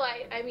being sexist. No,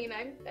 I mean,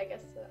 I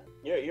guess.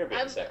 You're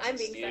being sexist. I'm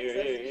being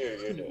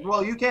sexist. You're doing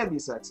Well, you can be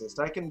sexist.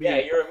 I can be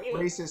you're immune.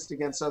 racist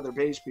against other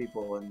beige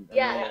people. And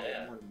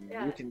Yeah.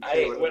 You can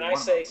say whatever When you I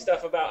want say about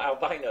stuff about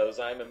albinos,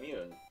 I'm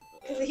immune.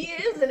 Because he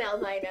is an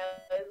albino.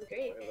 It's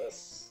great. Look at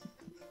this.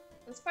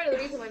 That's part of the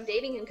reason I'm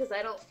dating him, because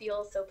I don't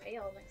feel so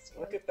pale next to him.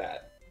 Look at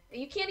that.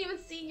 You can't even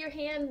see your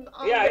hand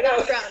on Yeah, the I know.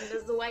 background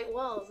as the white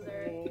walls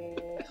are.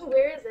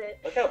 Where is it?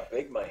 Look how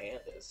big my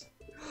hand is.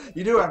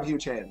 You do have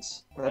huge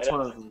hands. That's I know.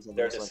 one of the things.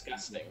 They're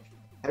disgusting.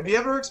 Have you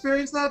ever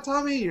experienced that,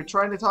 Tommy? You're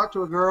trying to talk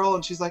to a girl,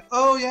 and she's like,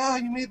 "Oh yeah,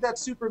 you made that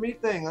super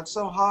meat thing. That's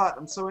so hot.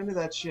 I'm so into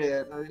that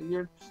shit.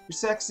 You're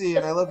sexy,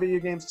 and I love video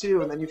games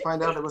too." And then you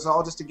find out it was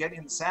all just to get you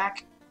in the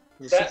sack.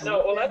 That's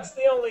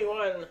the only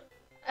one.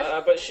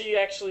 But she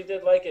actually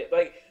did like it.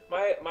 Like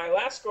my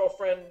last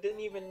girlfriend didn't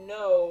even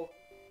know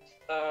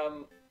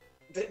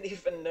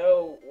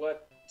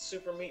what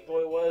Super Meat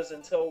Boy was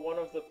until one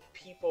of the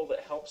people that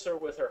helps her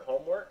with her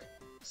homework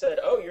said,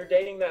 "Oh, you're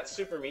dating that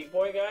Super Meat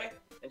Boy guy?"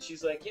 And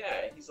she's like,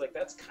 "Yeah." He's like,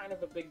 "That's kind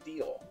of a big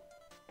deal."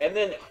 And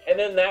then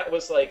that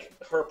was like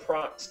her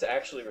prompts to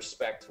actually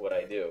respect what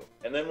I do.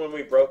 And then when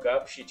we broke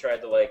up, she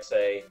tried to like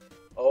say,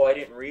 "Oh, I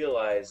didn't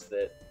realize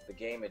that the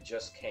game had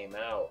just came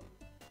out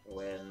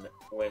when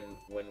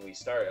we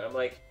started." I'm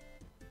like,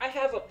 I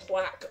have a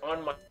plaque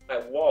on my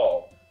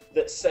wall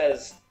that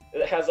says,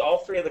 it has all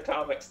three of the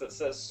comics that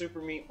says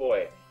Super Meat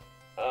Boy,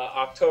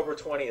 October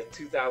 20th,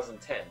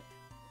 2010.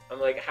 I'm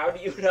like, how do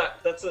you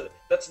not?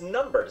 That's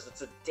numbers.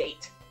 It's a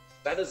date.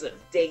 That is a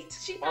date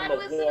She on thought the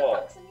it was an wall.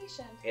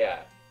 approximation.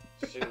 Yeah,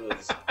 she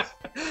was.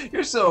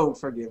 You're so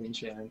forgiving,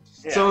 Shannon.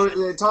 Yeah.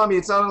 So, Tommy,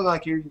 it sounded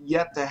like you're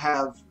yet to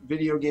have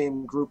video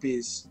game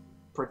groupies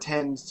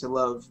pretend to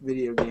love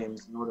video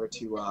games in order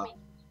to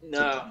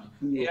No.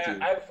 be with you.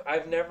 Yeah,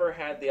 I've never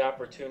had the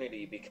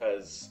opportunity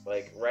because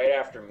like right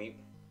after Meat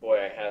Boy,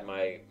 I had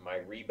my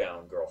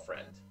rebound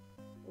girlfriend,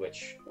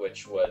 which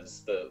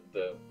was the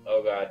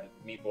oh god,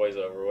 Meat Boy's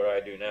over. What do I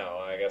do now?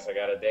 I guess I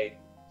gotta date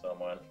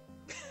someone.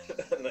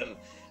 And then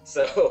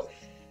so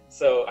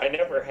I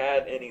never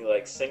had any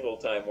like single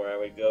time where I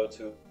would go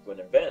to an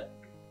event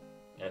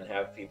and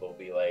have people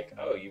be like,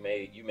 "Oh, you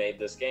made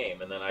this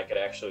game," and then I could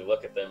actually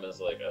look at them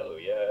as like, "Oh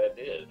yeah, I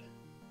did."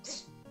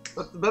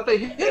 But they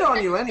hit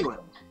on you anyway.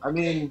 I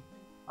mean,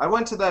 I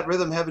went to that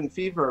Rhythm Heaven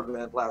Fever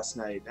event last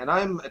night, and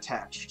I'm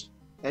attached.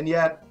 And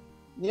yet,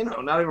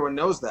 not everyone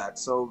knows that.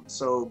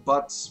 So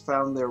butts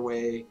found their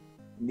way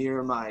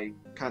near my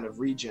kind of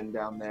region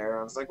down there.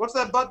 I was like, "What's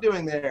that butt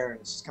doing there?"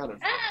 And it's just kind of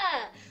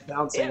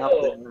bouncing up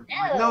there.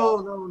 Like,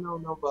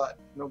 no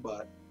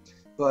butt.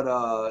 But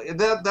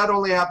that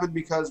only happened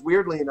because,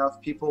 weirdly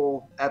enough,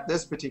 people at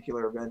this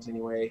particular event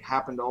anyway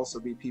happened to also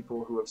be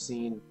people who have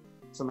seen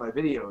some of my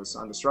videos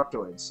on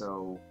Dtoid,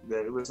 so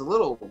it was a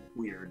little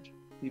weird.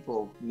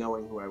 People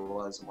knowing who I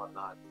was and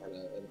whatnot at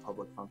a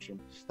public function.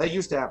 That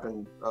used to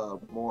happen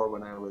more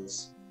when I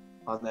was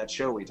on that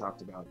show we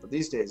talked about, but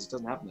these days it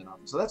doesn't happen that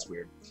often, so that's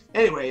weird.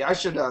 Anyway, I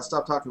should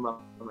stop talking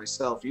about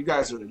myself. You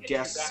guys are the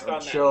guests on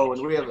the show,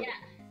 and we have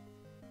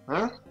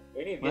Huh?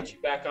 We need to get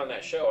you back on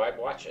that show. I'd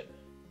watch it.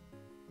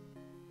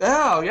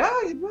 Oh, yeah,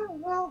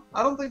 well,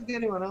 I don't think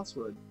anyone else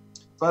would.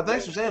 But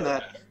thanks for saying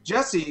that.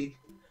 Jesse,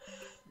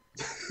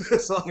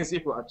 as long as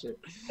you watch it.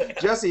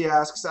 Jesse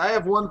asks, "I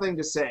have one thing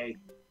to say.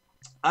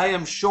 I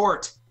am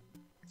short.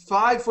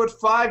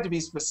 5'5" to be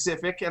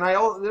specific, and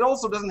it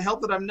also doesn't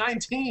help that I'm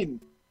 19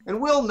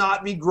 and will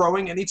not be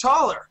growing any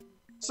taller.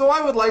 So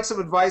I would like some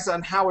advice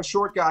on how a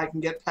short guy can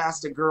get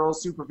past a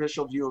girl's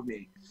superficial view of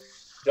me."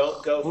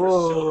 Don't go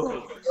for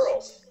superficial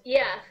girls.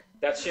 Yeah.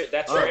 That's your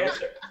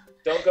answer.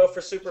 Don't go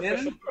for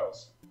superficial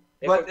girls.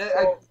 But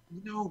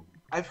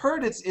I've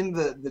heard it's in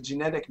the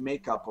genetic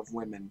makeup of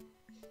women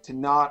to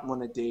not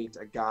want to date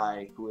a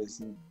guy who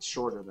is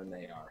shorter than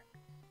they are.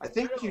 I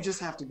think you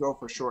just have to go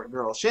for short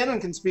girls. Shannon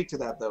can speak to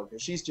that though,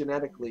 because she's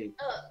genetically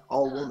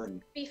all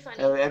woman. Be funny.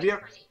 Have you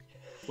ever?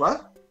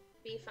 What?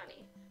 Be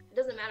funny. It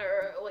doesn't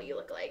matter what you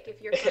look like. If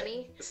you're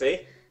funny.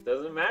 See?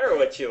 Doesn't matter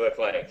what you look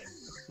like.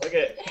 Look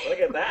at that. Look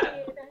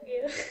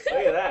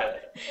at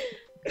that.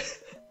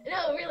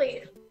 No,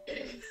 really.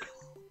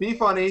 Be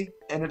funny,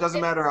 and it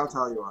doesn't matter how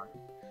tall you are.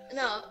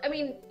 No,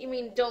 you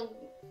mean don't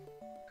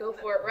go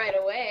for it right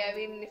away. I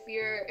mean, if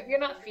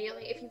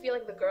you feel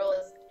like the girl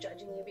is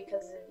judging you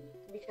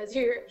because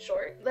you're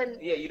short, then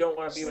yeah, you don't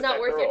want to be with that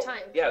girl. It's not worth your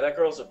time. Yeah, that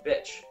girl's a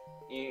bitch.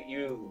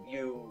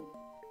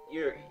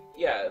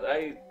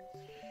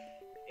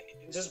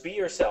 Just be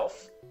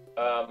yourself.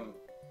 And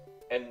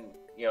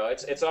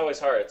it's always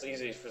hard. It's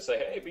easy to say,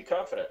 "Hey, be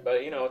confident," but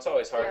it's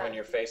always hard when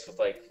you're faced with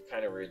like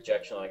kind of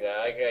rejection like that.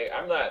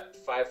 I'm not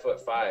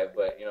 5'5",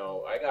 but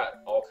I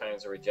got all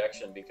kinds of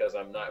rejection because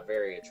I'm not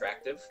very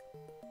attractive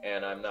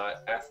and I'm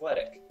not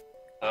athletic.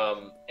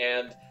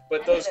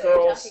 But those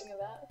girls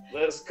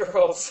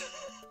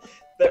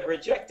that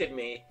rejected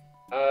me,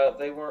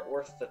 they weren't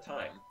worth the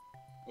time,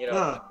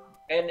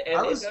 And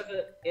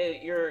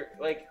you're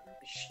like,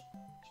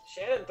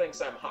 Shannon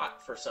thinks I'm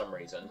hot for some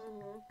reason.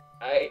 Mm-hmm.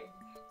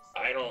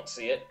 I don't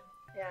see it.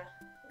 Yeah.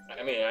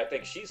 I mean, I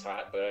think she's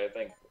hot, but I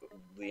think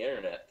the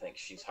internet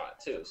thinks she's hot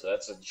too. So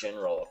that's a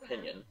general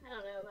opinion. I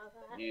don't know about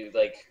that. You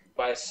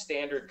by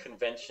standard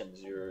conventions,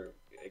 you're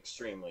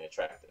extremely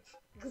attractive.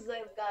 Because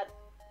I've got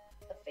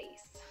a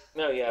face.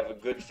 No, you have a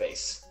good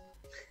face.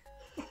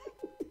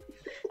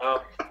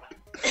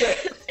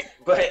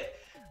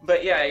 But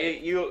But yeah,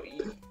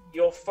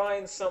 you'll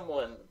find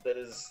someone that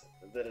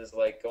is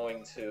like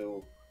going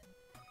to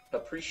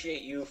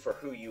appreciate you for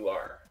who you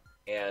are,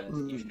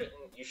 and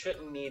you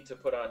shouldn't need to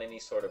put on any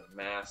sort of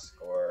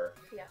mask or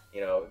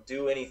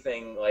do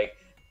anything like.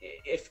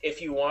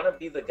 If you want to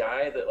be the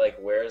guy that like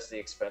wears the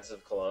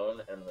expensive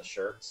cologne and the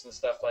shirts and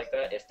stuff like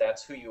that, if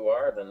that's who you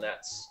are, then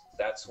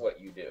that's what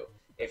you do.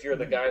 If you're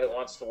the guy that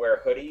wants to wear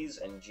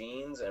hoodies and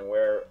jeans and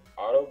wear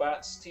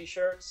Autobots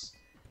t-shirts,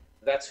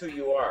 that's who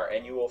you are,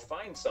 and you will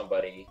find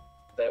somebody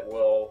that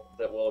will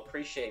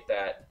appreciate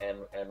that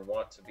and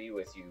want to be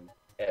with you.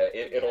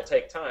 It'll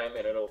take time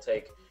and it'll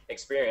take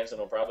experience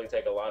and it'll probably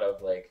take a lot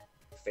of like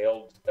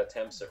failed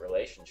attempts at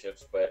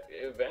relationships, but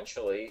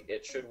eventually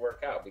it should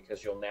work out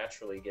because you'll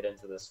naturally get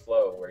into this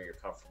flow where you're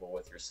comfortable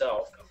with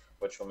yourself,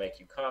 which will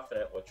make you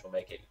confident, which will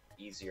make it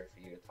easier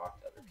for you to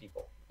talk to other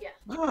people.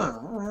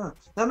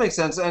 That makes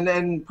sense.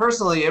 And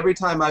personally, every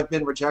time I've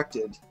been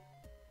rejected,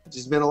 which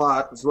has been a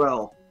lot as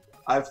well,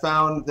 I've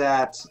found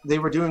that they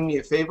were doing me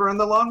a favor in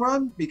the long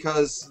run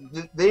because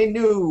they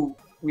knew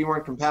we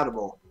weren't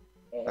compatible.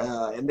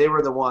 And they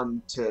were the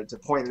one to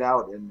point it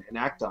out and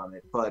act on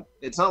it. But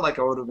it's not like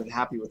I would have been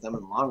happy with them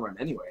in the long run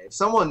anyway. If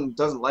someone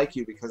doesn't like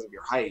you because of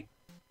your height,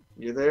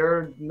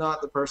 they're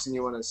not the person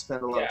you want to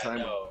spend a lot of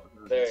time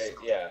with.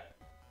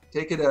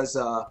 Take it as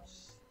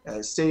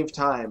save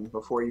time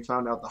before you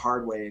found out the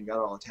hard way and got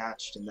all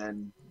attached and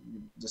then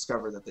you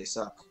discover that they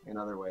suck in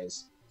other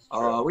ways.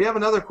 We have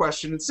another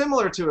question. It's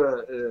similar to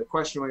a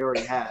question we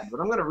already had, but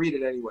I'm going to read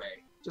it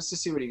anyway, just to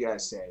see what you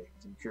guys say.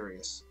 I'm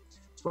curious.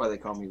 That's why they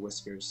call me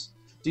Whiskers.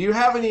 Do you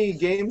have any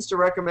games to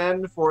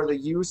recommend for the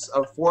use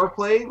of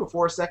foreplay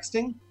before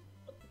sexting?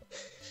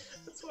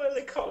 That's why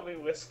they call me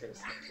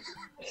Whiskers.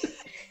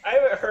 I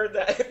haven't heard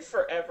that in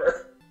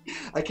forever.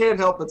 I can't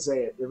help but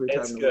say it every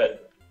time. It's good.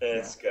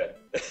 It's good.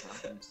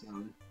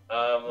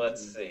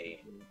 Let's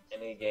see.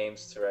 Any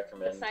games to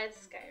recommend?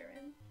 Besides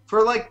Skyrim.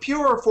 For like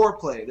pure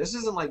foreplay. This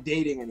isn't like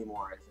dating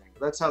anymore, I think.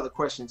 That's how the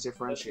questions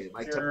differentiate.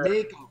 Like to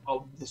make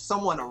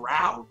someone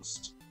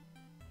aroused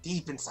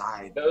deep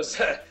inside.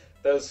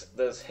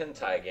 Those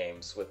hentai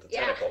games with the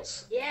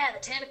tentacles. Yeah, the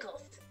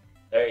tentacles.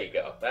 There you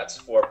go. That's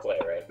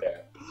foreplay right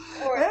there.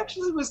 I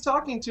actually was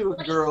talking to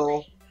a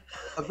girl,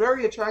 a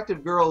very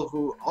attractive girl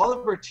who all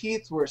of her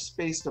teeth were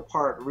spaced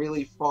apart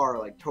really far,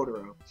 like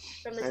Totoro.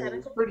 From the and tentacles?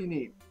 It was pretty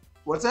neat.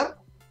 What's that?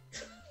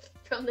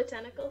 From the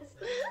tentacles?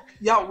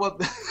 Yeah, well,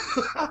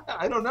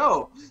 I don't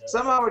know.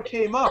 Somehow it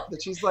came up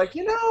that she's like,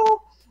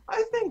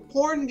 I think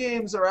porn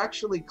games are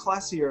actually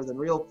classier than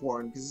real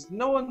porn because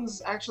no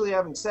one's actually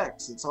having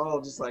sex. It's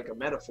all just like a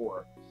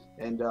metaphor.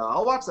 And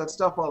I'll watch that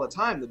stuff all the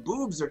time. The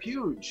boobs are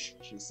huge,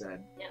 she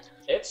said. Yeah.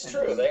 It's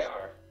true, they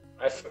are.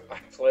 I've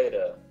played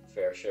a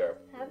fair share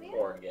of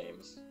porn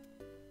games.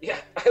 Yeah,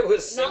 I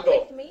was single.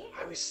 Not with me?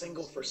 I was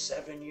single for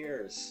 7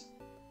 years.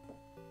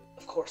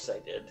 Of course I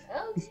did.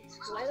 Oh,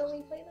 why don't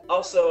we play them?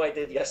 Also, I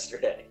did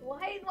yesterday. Why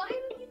did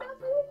you not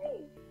play with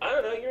me? I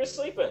don't know, you were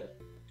sleeping.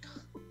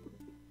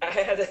 What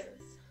am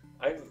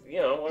I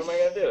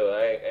gonna do?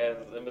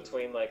 And in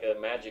between like a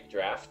magic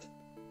draft,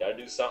 gotta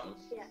do something.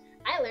 Yeah,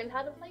 I learned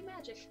how to play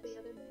Magic the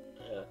other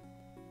day.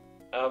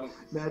 Yeah.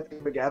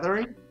 Magic the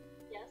Gathering?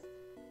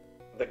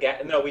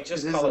 Yes. No, we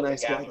just call it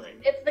nice the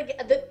Gathering.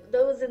 It's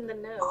those in the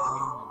know.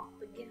 Oh.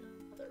 The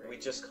Gathering. We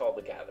just call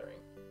the Gathering.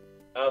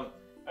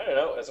 I don't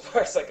know. As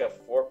far as like a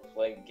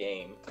foreplay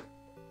game,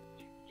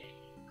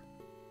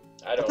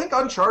 I think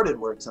Uncharted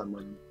works on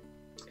women.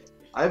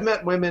 I've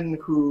met women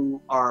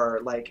who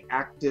are like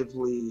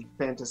actively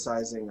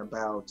fantasizing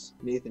about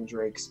Nathan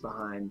Drake's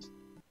behind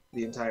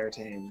the entire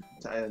time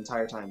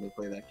they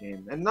play that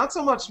game, and not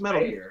so much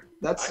Metal Gear.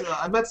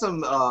 I met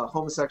some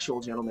homosexual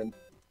gentlemen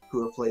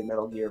who have played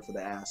Metal Gear for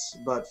the ass,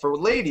 but for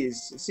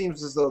ladies, it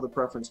seems as though the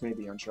preference may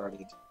be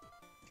Uncharted.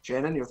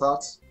 Shannon, your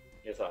thoughts?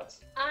 Your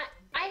thoughts?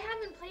 I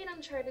haven't played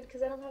Uncharted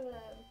because I don't have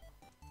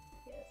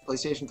a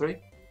PlayStation 3?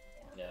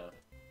 No.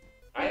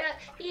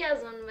 He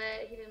has one,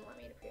 but he didn't want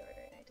me to pre-order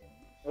it. I didn't.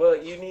 Well,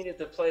 you needed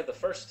to play the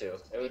first two.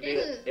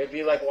 It'd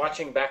be like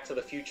watching Back to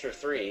the Future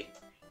 3,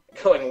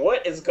 going,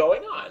 what is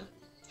going on?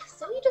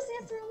 So you just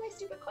answer all my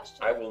stupid questions.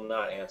 I will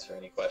not answer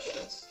any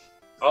questions.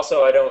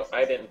 Also, I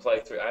haven't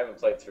played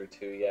through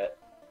 2 yet.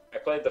 I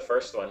played the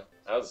first one.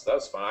 That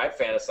was fun. I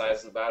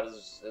fantasized about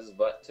his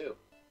butt too.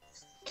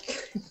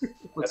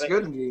 Looks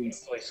good in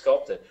games. Beautifully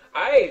sculpted.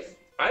 I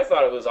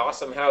thought it was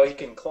awesome how he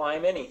can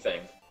climb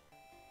anything.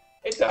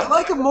 I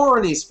like him more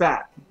when he's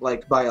fat,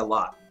 like by a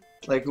lot.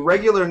 Like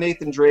regular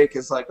Nathan Drake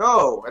is like,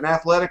 oh, an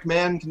athletic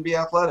man can be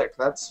athletic.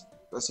 That's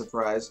a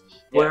surprise.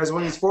 Whereas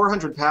when he's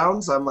 400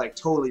 pounds, I'm like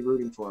totally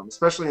rooting for him,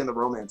 especially in the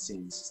romance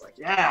scenes. It's like,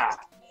 yeah,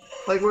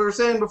 like we were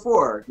saying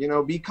before,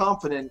 be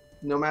confident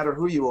no matter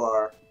who you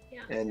are,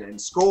 and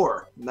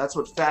score. And that's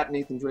what fat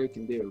Nathan Drake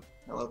can do.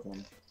 I love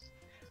him.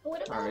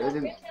 What about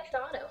Grand Theft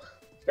Auto?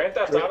 Grand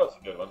Theft Auto's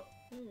a good one.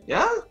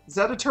 Yeah? Is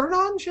that a turn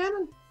on,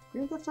 Shannon?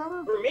 Grand Theft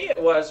Auto? For me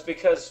it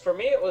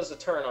was a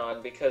turn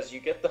on because you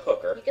get the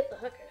hooker. You get the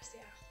hookers,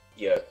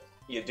 yeah.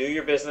 you do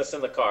your business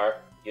in the car,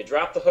 you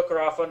drop the hooker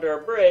off under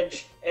a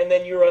bridge, and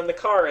then you run the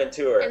car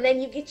into her. And then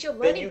you get your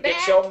money Then you back.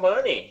 get your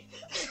money.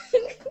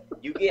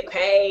 You get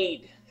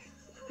paid.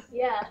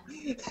 Yeah.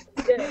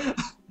 Good.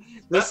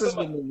 This has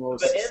been the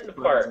most. The end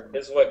part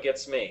is what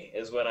gets me,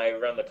 is when I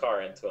run the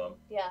car into him.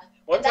 Yeah.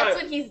 One And that's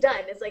time, what he's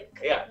done. Is like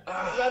yeah.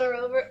 run her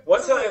over.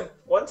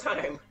 One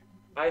time,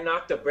 I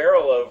knocked a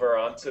barrel over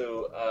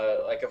onto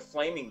like a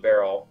flaming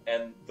barrel,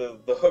 and the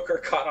hooker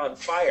caught on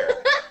fire,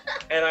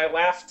 and I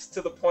laughed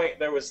to the point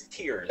there was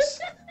tears.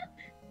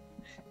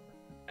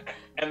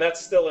 And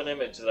that's still an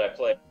image that I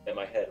play in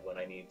my head when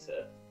I need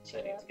to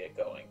get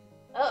going.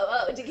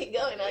 Oh, to get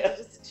going, not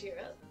just to cheer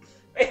up.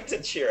 I have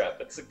to cheer up.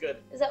 It's a good.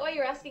 Is that why you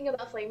were asking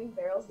about flaming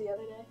barrels the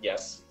other day?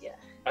 Yes. Yeah.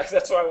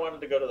 That's why I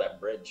wanted to go to that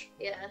bridge.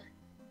 Yeah.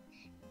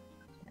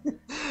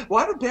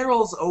 Why do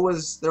barrels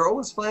always? They're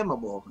always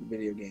flammable in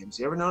video games.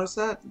 You ever notice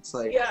that? It's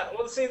like Yeah.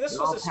 Well, see, this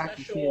they're all was a packed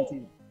with special.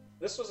 TNT.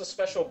 This was a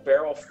special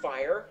barrel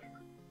fire.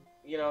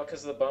 You know,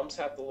 because the bums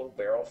have the little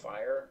barrel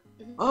fire.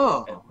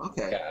 Oh,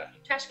 okay. Yeah.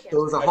 Trash can. So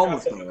it was a I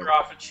homeless dropped the fire. hooker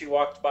off and she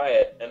walked by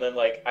it, and then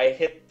like I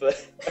hit the.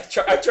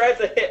 I tried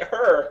to hit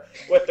her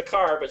with the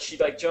car, but she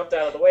like jumped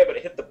out of the way, but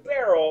it hit the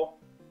barrel.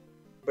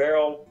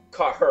 Barrel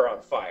caught her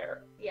on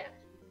fire, Yeah.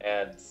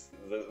 and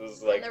it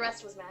was like And the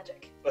rest was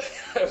magic.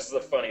 that was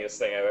the funniest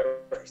thing I've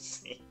ever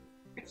seen.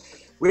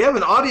 We have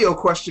an audio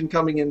question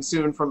coming in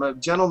soon from a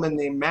gentleman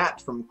named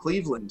Matt from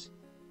Cleveland.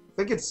 I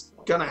think it's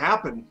gonna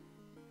happen.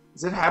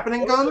 Is it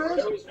happening, Conrad?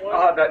 There was one,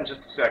 I'll have that in just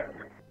a second.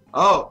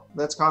 Oh,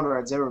 that's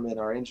Conrad Zimmerman,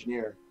 our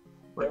engineer.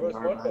 there was Working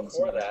one hard behind the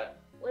before scenes. that.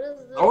 What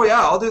is the Oh yeah,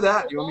 I'll do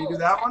that. You want me to do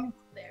that one?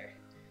 There.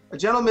 A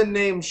gentleman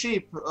named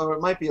Sheep, or it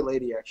might be a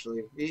lady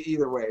actually.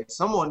 Either way,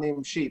 someone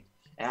named Sheep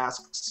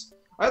asks,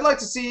 I'd like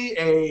to see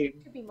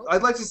Could be multiple.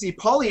 I'd like to see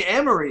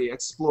polyamory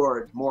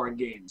explored more in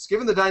games.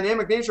 Given the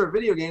dynamic nature of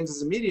video games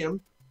as a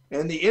medium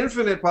and the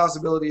infinite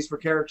possibilities for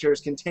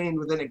characters contained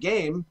within a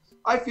game,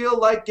 I feel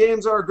like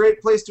games are a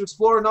great place to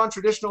explore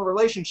non-traditional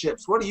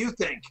relationships. What do you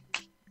think?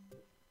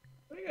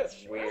 I think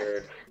that's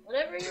weird.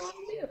 Whatever you want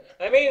to do.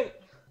 I mean,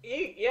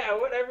 yeah,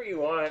 whatever you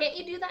want. Can't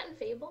you do that in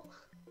Fable?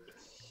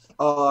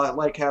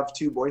 Like have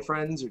two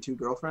boyfriends or two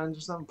girlfriends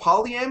or something?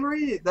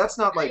 Polyamory? That's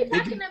not Are you like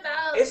big. talking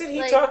about? Isn't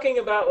he like, talking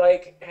about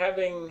like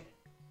having?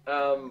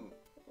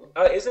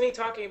 Isn't he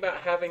talking about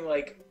having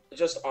like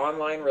just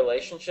online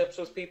relationships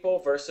with people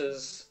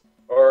versus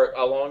or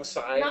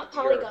alongside Not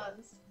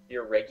polygons.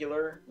 your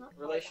regular Not polygons.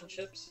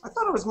 relationships? I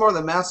thought it was more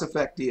the Mass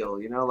Effect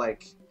deal, you know,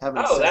 like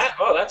having Oh, sex.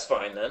 that's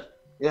fine then.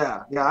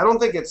 Yeah. I don't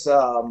think it's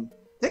I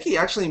think he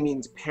actually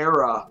means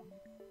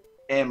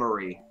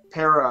para-amory.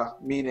 Para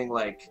meaning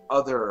like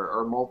other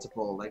or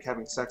multiple, like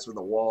having sex with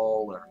a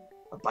wall or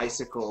a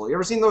bicycle. You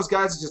ever seen those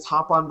guys that just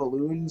hop on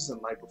balloons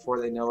and like before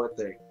they know it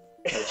they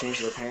gotta change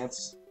their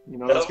pants? You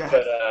know those No, guys?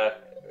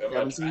 but You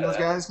haven't seen those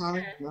guys,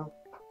 Connie? No?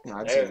 Yeah,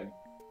 I've seen them.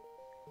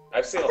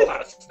 I've seen a lot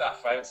of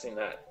stuff. I haven't seen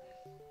that.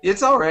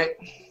 It's alright.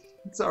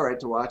 It's alright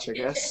to watch, I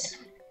guess.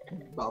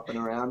 Bopping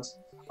around.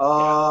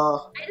 I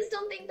just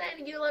don't think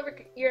that you're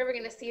ever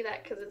gonna see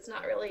that because it's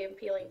not really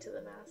appealing to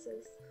the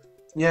masses.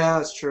 Yeah,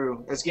 that's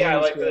true. It's Yeah,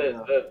 games like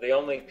good, the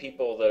only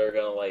people that are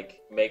gonna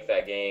like make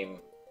that game,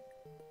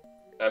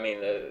 I mean,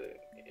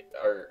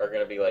 are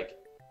gonna be like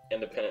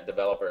independent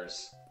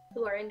developers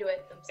Who are into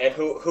it themselves. and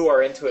who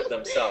are into it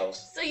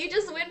themselves. So you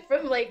just went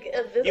from like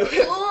this You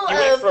pool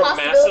went of from Mass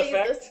possibilities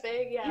Effect? this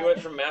big, yeah. You went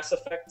from Mass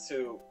Effect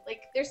to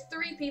Like there's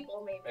 3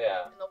 people maybe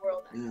Yeah. in the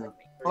world that Yeah. could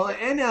make Well,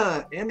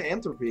 and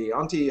Anthropy,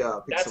 Auntie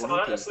that's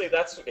Pixelinky.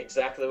 that's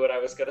exactly what I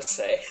was gonna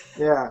say.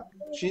 Yeah,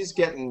 she's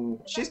getting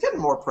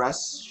more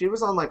press. She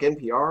was on like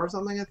NPR or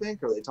something, I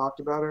think, or they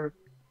talked about her.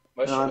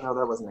 Was No, she- no,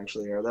 that wasn't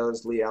actually her. That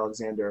was Lee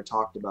Alexander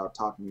talking about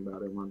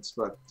her once.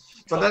 But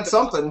talked that's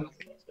about- something.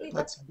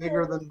 That's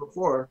bigger than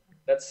before.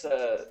 That's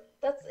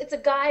it's a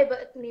guy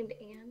but named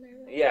Anne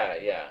or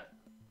yeah.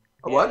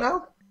 A what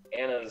now?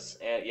 Anna's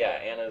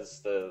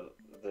the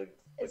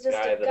It's just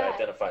guy a that guy.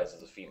 identifies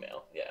as a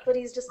female. Yeah. But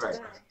he's just Right. a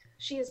guy.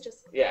 She is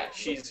just Yeah, it's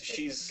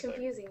she's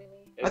confusing to me.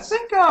 I it's-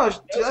 think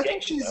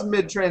it's she's gay, though.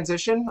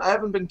 mid-transition. I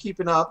haven't been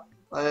keeping up.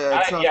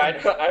 I don't.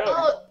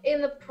 Oh,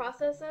 in the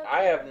process of?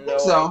 I have I no. think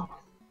so.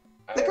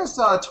 I I think I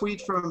saw a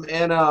tweet from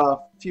Anna a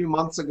few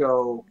months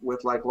ago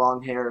with like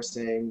long hair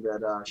saying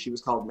that she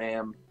was called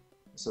ma'am,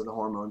 so the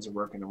hormones are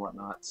working and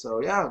whatnot.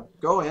 So yeah,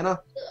 go Anna.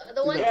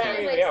 The one Yeah,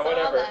 time I yeah, saw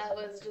whatever. that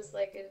was just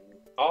like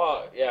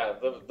Oh yeah,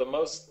 the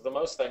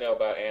most I know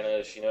about Anna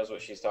is she knows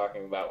what she's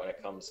talking about when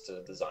it comes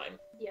to design.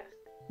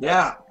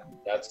 Yeah,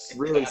 That's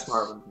really that's-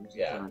 smart one.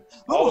 yeah.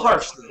 A little All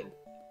harsh the- though.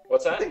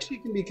 What's I that? think she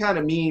can be kind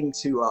of mean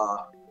to Oh,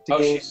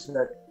 games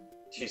that.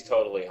 She's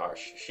totally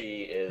harsh.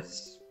 She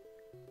is.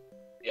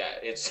 Yeah,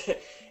 it's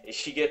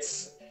she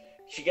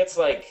gets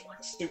like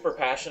super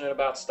passionate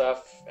about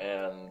stuff,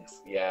 and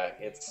yeah,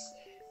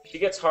 she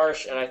gets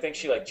harsh, and I think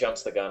she like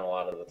jumps the gun a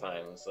lot of the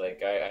times.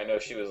 Like I know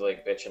she was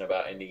like bitching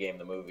about Indie Game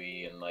the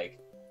movie, and like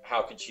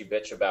how could she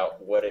bitch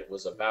about what it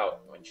was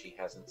about when she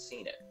hasn't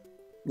seen it?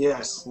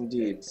 Yes,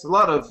 indeed. It's a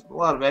lot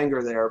of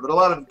anger there, but a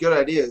lot of good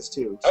ideas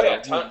too. Oh So,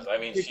 yeah, tons. I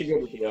mean, pretty she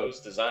good with the knows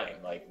design.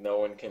 Like no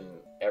one can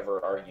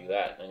ever argue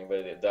that.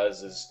 Anybody that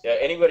does is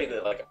anybody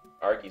that like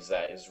argues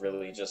that is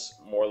really just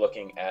more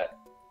looking at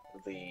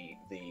the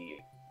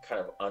kind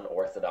of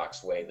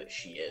unorthodox way that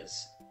she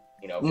is,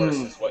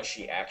 versus what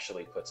she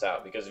actually puts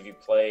out. Because if you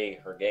play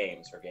her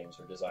games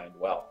are designed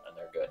well and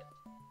they're good.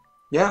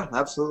 Yeah,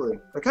 absolutely.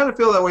 I kind of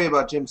feel that way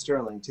about Jim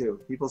Sterling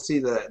too. People see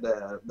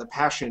the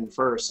passion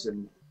first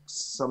and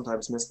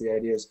sometimes miss the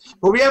ideas.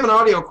 But we have an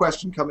audio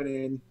question coming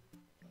in.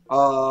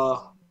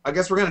 I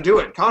guess we're gonna do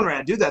it.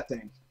 Conrad, do that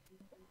thing.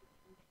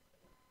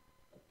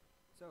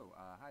 So,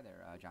 hi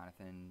there,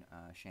 Jonathan,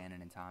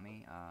 Shannon, and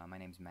Tommy. My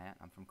name's Matt.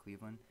 I'm from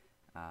Cleveland.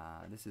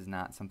 This is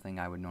not something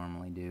I would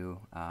normally do,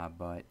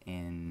 but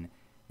in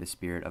the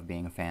spirit of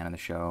being a fan of the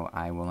show,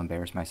 I will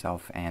embarrass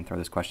myself and throw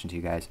this question to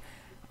you guys.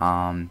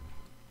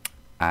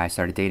 I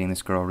started dating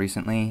this girl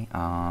recently.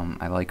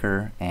 I like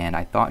her, and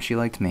I thought she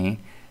liked me.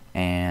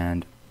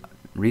 And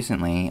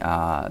recently,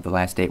 the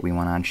last date we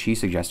went on, she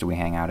suggested we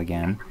hang out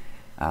again.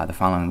 The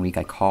following week,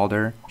 I called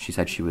her. She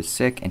said she was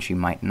sick, and she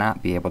might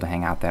not be able to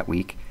hang out that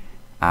week.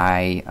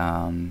 I,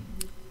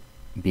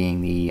 being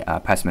the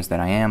pessimist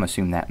that I am,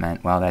 assumed that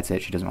meant, well, that's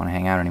it. She doesn't want to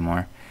hang out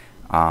anymore.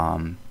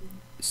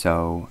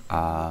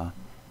 So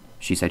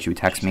she said she would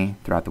text me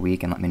throughout the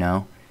week and let me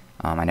know.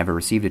 I never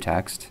received a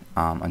text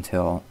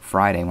until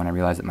Friday when I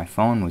realized that my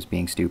phone was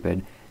being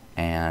stupid,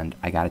 and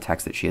I got a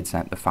text that she had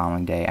sent the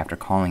following day after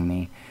calling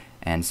me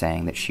and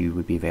saying that she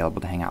would be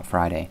available to hang out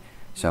Friday.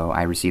 So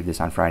I received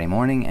this on Friday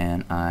morning,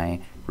 and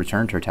I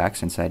returned her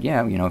text and said,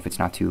 yeah, if it's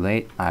not too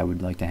late, I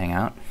would like to hang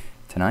out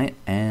tonight.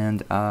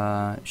 And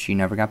she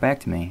never got back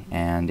to me,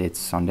 and it's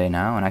Sunday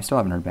now, and I still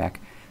haven't heard back.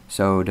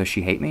 So does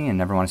she hate me and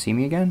never want to see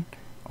me again?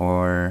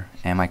 Or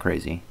am I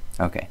crazy?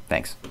 Okay,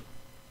 thanks.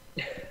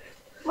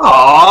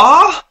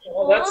 Aww!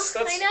 Well, that's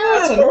I know.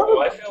 that's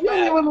horrible. I feel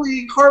bad.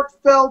 Genuinely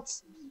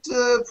heartfelt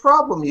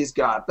problem he's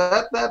got.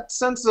 That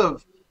sense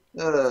of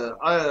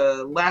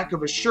lack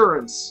of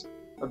assurance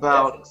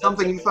about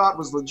something you thought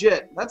was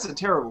legit. That's a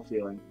terrible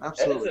feeling.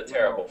 Absolutely. That is a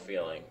terrible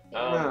feeling.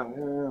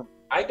 Yeah.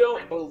 I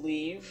don't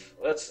believe.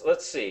 Let's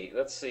see.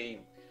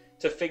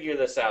 To figure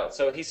this out.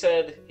 So he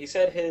said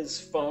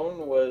his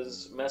phone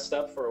was messed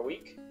up for a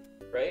week,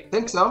 right? I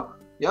think so.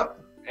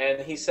 Yep. And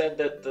he said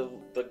that the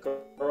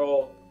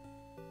girl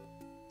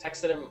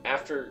texted him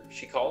after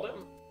she called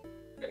him.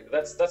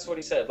 That's what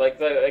he said. Like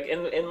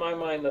in my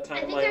mind, the I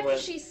think timeline after went.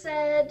 she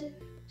said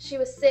she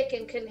was sick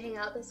and couldn't hang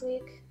out this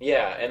week.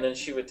 Yeah, and then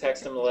she would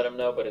text him to let him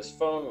know, but his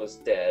phone was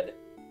dead,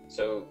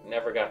 so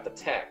never got the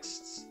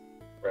texts,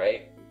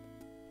 right?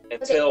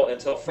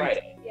 Until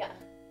Friday. Yeah.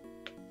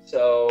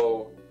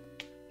 So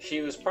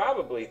she was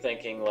probably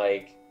thinking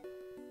like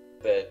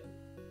that.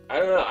 I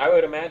don't know. I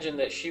would imagine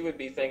that she would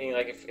be thinking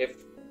like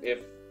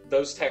if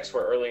those texts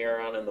were earlier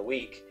on in the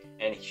week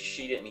and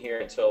she didn't hear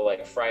until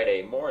like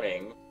Friday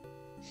morning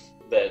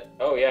that,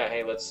 oh yeah,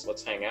 hey,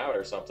 let's hang out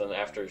or something,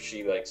 after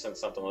she like sent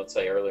something, let's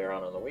say earlier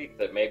on in the week,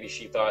 that maybe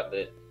she thought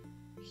that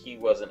he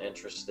wasn't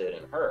interested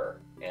in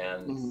her.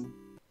 And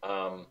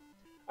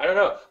I don't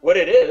know what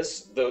it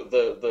is.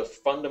 The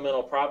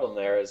fundamental problem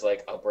there is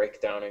like a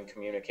breakdown in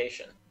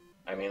communication.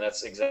 I mean,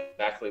 that's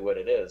exactly what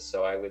it is.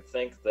 So I would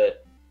think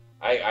that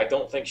I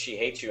don't think she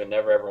hates you and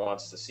never ever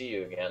wants to see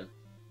you again.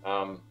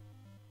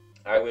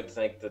 I would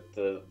think that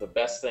the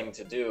best thing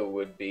to do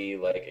would be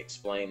like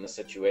explain the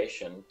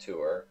situation to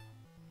her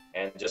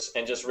and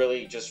just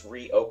really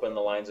reopen the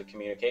lines of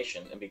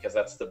communication, and because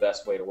that's the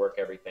best way to work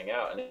everything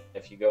out. And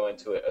if you go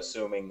into it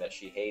assuming that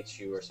she hates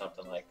you or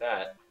something like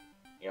that,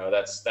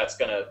 that's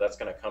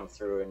gonna come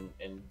through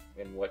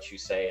in what you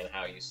say and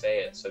how you say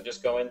it. So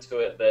just go into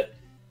it that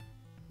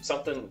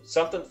something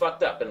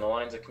fucked up in the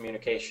lines of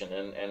communication,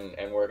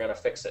 and we're gonna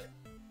fix it,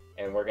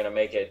 and we're gonna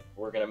make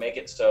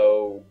it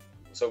so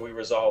we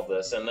resolve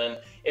this. And then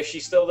if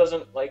she still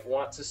doesn't like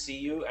want to see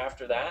you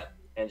after that,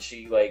 and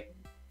she like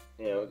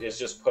is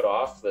just put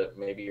off that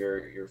maybe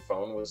your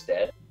phone was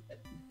dead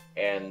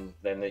and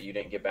then that you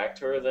didn't get back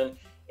to her, then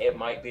it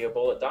might be a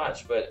bullet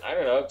dodge. But I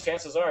don't know,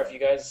 chances are if you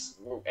guys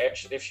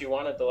if she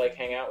wanted to like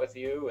hang out with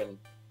you and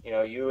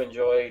you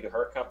enjoyed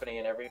her company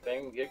and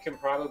everything, it can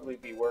probably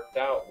be worked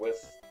out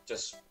with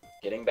just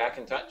getting back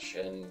in touch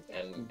and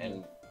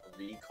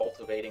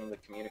recultivating the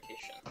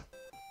communication.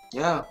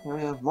 Yeah.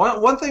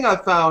 One thing I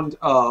found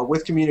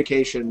with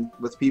communication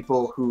with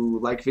people who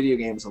like video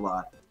games a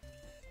lot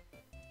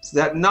is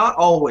that not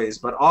always,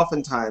 but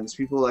oftentimes,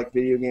 people who like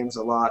video games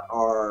a lot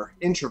are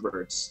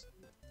introverts,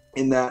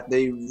 in that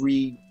they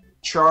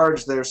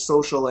recharge their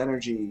social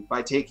energy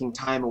by taking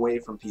time away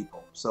from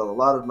people. So a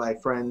lot of my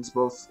friends,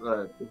 both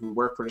who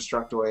work for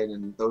Dtoid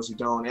and those who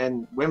don't,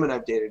 and women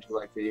I've dated who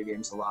like video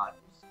games a lot,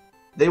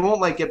 they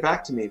won't like get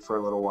back to me for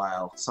a little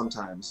while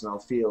sometimes, and I'll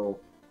feel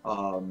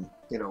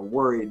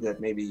worried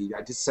that maybe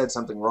I just said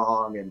something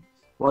wrong, and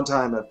one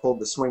time I pulled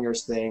the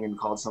swingers thing and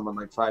called someone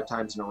like 5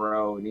 times in a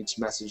row, and each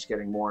message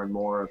getting more and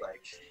more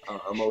like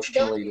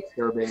emotionally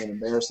disturbing and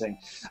embarrassing.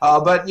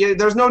 But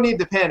there's no need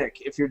to panic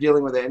if you're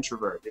dealing with an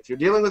introvert. If you're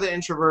dealing with an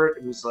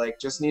introvert who's like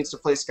just needs to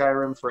play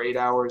Skyrim for 8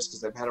 hours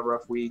because they've had a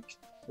rough week,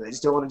 and they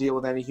just don't want to deal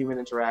with any human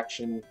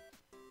interaction,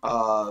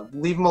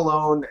 leave them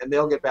alone, and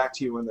they'll get back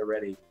to you when they're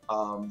ready.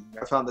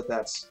 I found that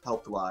that's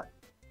helped a lot.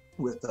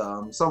 With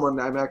someone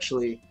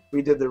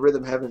we did the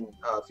Rhythm Heaven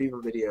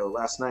Fever video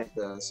last night,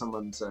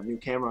 someone's new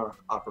camera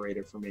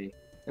operator for me,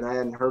 and I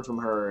hadn't heard from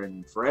her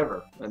in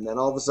forever. And then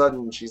all of a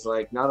sudden she's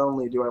like, not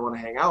only do I want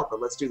to hang out, but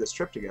let's do this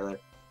trip together.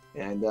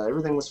 And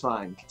everything was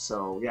fine.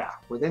 So yeah,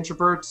 with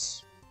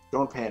introverts,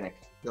 don't panic.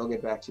 They'll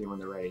get back to you when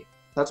they're ready.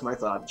 That's my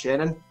thought.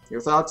 Shannon,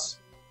 your thoughts?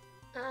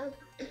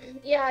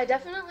 Yeah, I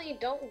definitely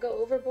don't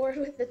go overboard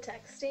with the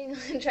texting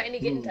and trying to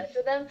get in touch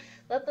with them.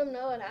 Let them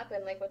know what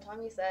happened, like what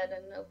Tommy said,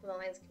 and open the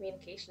lines of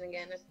communication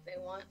again if they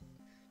want.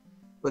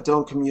 But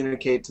don't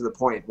communicate to the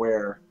point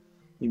where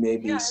you may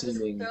be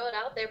seeming... Just throw it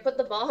out there. Put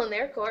the ball in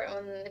their court,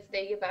 and if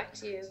they get back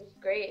to you,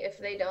 great. If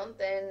they don't,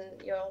 then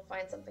you'll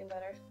find something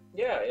better.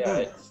 Yeah.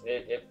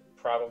 It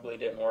probably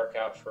didn't work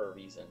out for a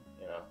reason,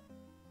 you know.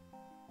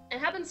 It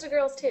happens to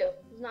girls too,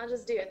 not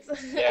just dudes.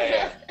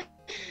 Yeah.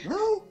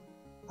 No,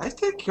 I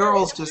think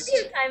girls just...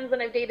 There's a few times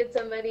when I've dated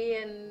somebody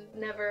and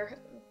never,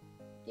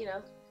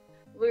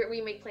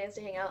 we make plans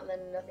to hang out and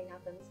then nothing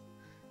happens.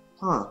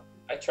 Huh.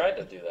 I tried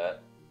to do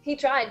that. He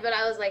tried, but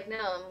I was like,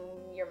 no,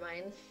 you're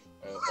mine.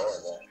 It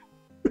was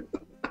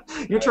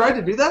horrible. You tried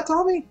to do that,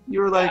 Tommy?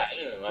 You were like... I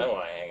don't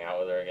want to hang out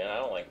with her again. I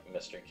don't like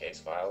mystery case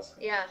files.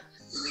 Yeah.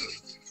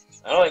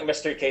 I don't like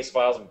mystery case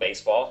files and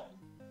baseball.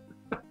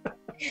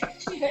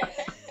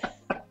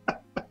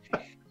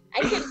 I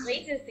can't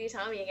wait to see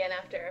Tommy again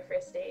after our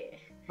first date.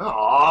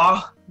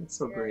 Aww, that's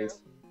so great.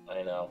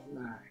 I know.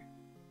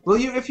 Will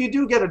you, if you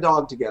do get a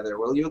dog together,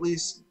 will you at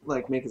least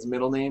like make his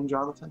middle name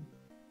Jonathan?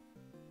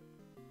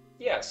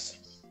 Yes.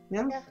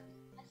 Yeah.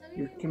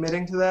 You're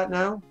committing to that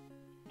now?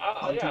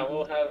 Yeah,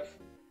 we'll have.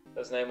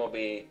 His name will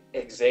be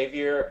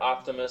Xavier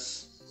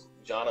Optimus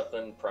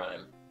Jonathan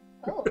Prime.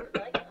 Oh, I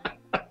like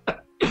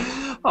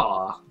that.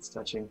 Aw, it's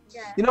touching.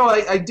 Yeah. You know,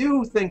 I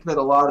do think that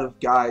a lot of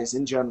guys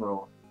in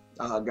general,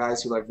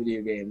 guys who like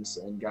video games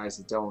and guys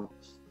that don't,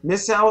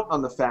 miss out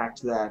on the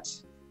fact that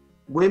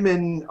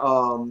women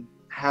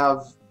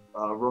have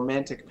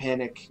romantic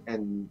panic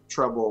and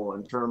trouble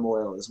and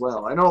turmoil as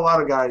well. I know a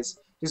lot of guys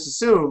just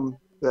assume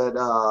that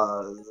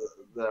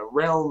the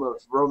realm of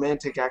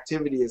romantic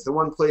activity is the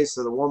one place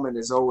that a woman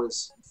is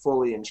always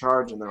fully in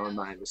charge in their own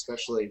mind,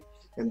 especially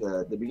in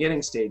the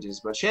beginning stages.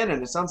 But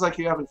Shannon, it sounds like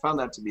you haven't found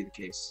that to be the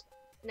case.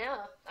 No,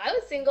 I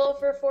was single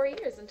for 4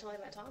 years until I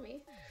met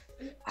Tommy.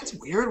 That's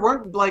weird.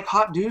 Weren't like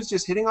hot dudes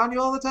just hitting on you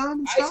all the time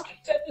and stuff? I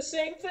said the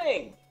same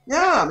thing.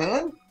 Yeah,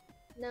 man.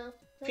 No.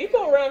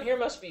 People around here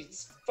must be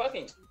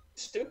fucking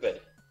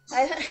stupid.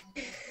 I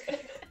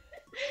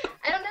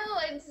don't know.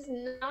 It's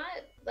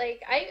not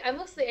like I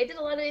did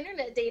a lot of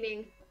internet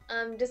dating,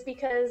 just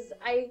because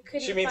I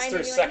couldn't. She means find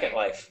through anyone Second here.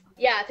 Life.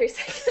 Yeah, through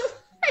Second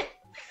Life.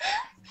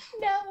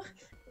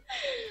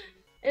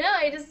 No,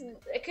 I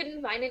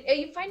couldn't find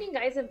it. Finding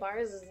guys in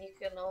bars is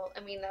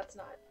that's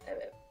not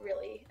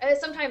really.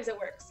 Sometimes it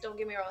works. Don't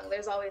get me wrong.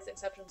 There's always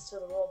exceptions to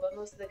the rule, but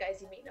most of the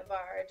guys you meet in a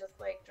bar are just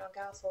like drunk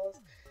assholes.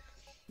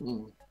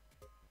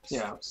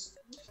 Yeah.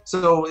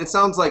 So it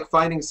sounds like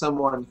finding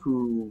someone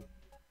who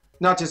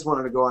not just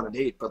wanted to go on a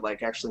date, but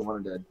like actually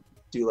wanted to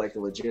do like a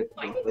legit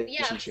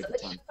relationship.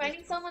 Yeah,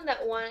 finding someone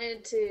that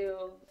wanted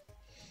to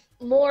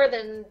more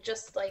than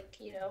just like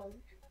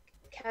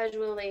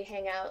casually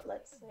hang out.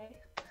 Let's say.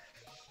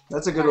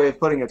 That's a good way of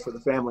putting it for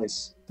the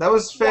families. That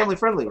was family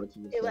friendly with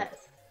you. It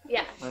was.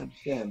 Yeah. I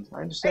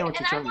understand what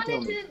you're trying to tell me.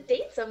 And I wanted to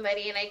date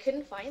somebody, and I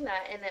couldn't find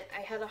that, and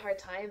I had a hard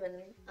time,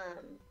 and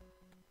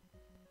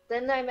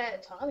then I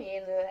met Tommy,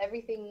 and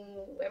every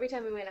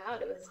time we went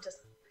out, it was just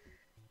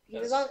we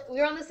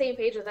were on the same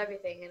page with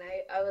everything, and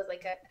I was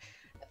like, at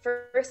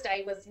first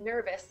I was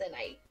nervous, and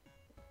I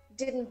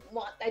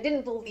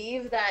didn't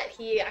believe that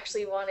he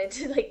actually wanted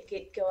to like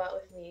go out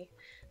with me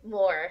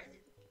more.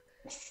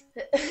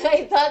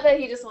 I thought that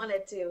he just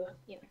wanted to,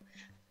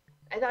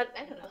 I don't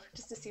know,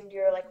 just assumed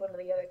you were like one of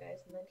the other guys,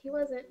 and then he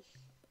wasn't.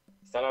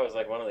 You thought I was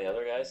like one of the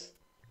other guys?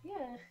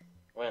 Yeah.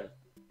 When?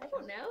 I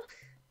don't know.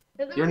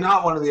 You're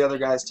not one of the other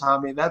guys,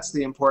 Tommy. That's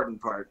the important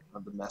part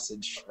of the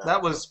message.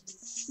 That was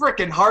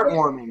frickin'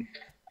 heartwarming.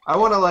 I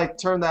want to like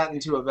turn that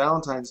into a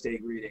Valentine's Day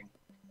greeting.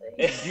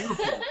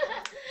 Beautiful.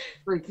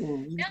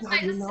 Freaking.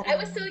 I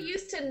was so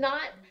used to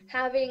not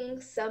having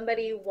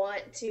somebody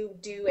want to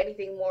do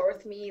anything more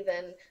with me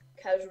than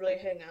casually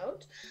hang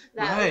out.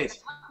 That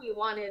he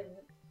wanted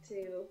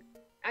to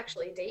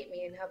actually date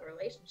me and have a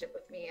relationship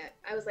with me.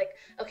 I was like,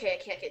 okay, I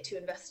can't get too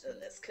invested in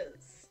this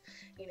because,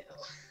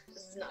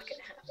 this is not going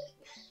to happen.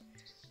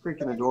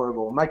 Freaking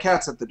adorable. My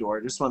cat's at the door.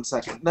 Just 1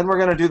 second. Then we're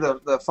going to do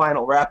the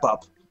final wrap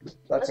up.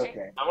 That's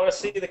okay. I want to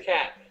see the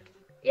cat.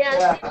 Yeah. See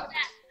the cat.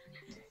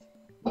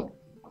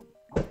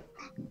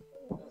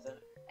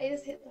 I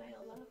just hit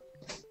dial though.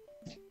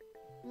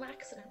 An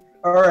accident.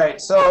 All right,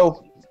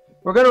 so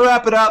we're gonna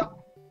wrap it up.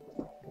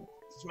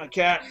 It's my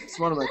cat. It's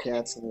one of my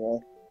cats anyway.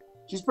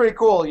 She's pretty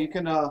cool. You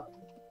can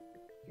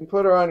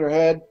put her on your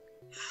head.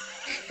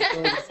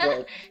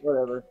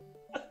 Whatever.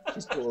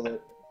 She's cool with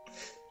it.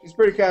 She's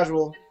pretty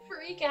casual.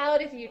 Freak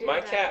out if you did My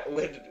that. cat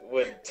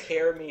would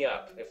tear me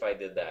up if I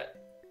did that.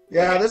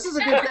 Yeah, this is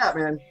a good cat,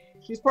 man.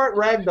 She's part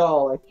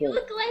ragdoll, I You think.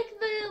 look like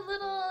the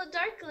little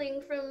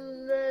darkling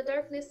from the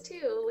Darkness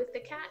 2 with the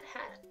cat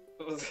hat.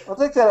 I'll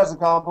take that as a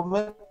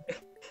compliment.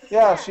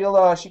 Yeah, she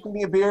can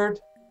be a beard.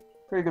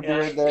 Pretty good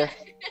beard there.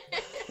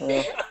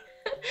 Yeah.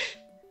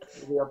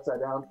 It'll be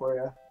upside down for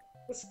you.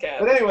 This cat.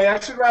 But anyway, I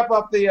should wrap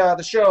up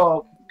the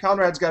show.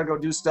 Conrad's got to go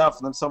do stuff,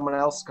 and then someone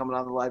else is coming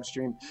on the live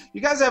stream.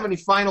 You guys have any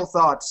final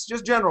thoughts?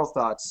 Just general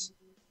thoughts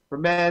for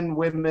men,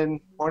 women,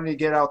 wanting to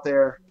get out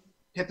there,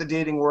 hit the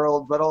dating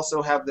world, but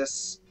also have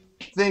this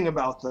thing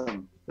about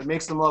them that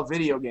makes them love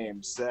video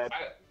games. That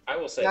I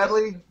will say,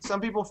 sadly, some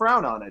people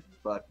frown on it.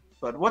 But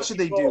what should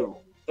they do?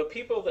 The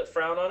people that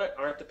frown on it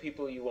aren't the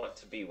people you want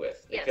to be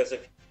with. Yes. Because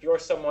if you're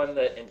someone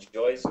that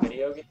enjoys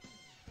video games,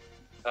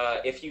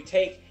 if you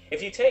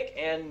take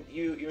and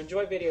you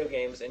enjoy video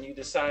games and you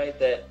decide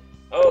that,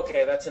 oh,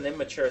 okay, that's an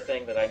immature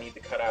thing that I need to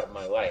cut out of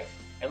my life,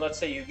 and let's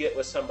say you get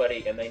with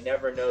somebody and they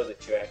never know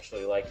that you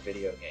actually like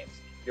video games,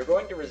 you're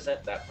going to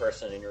resent that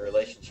person and your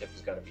relationship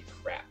is going to be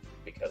crap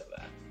because of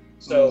that.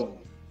 So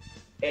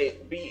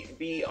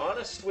be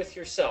honest with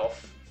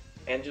yourself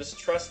and just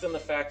trust in the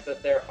fact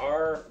that there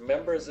are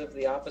members of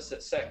the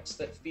opposite sex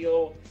that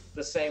feel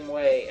the same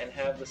way and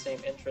have the same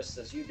interests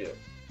as you do.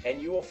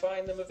 And you will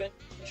find them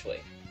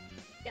eventually.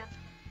 Yeah.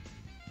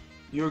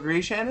 You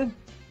agree, Shannon?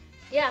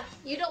 Yeah,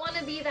 you don't want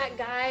to be that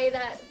guy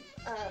that,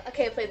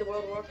 okay, I played the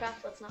World of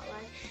Warcraft, let's not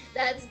lie,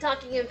 that's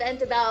talking an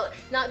event about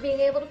not being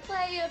able to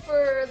play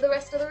for the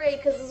rest of the raid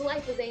because his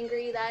wife is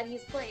angry that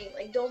he's playing.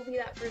 Like, don't be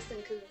that person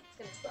because it's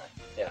going to suck.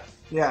 Yeah.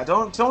 Yeah,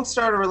 don't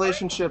start a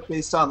relationship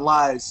based on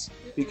lies,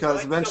 because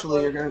Find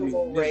eventually you're someone going who to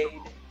will be...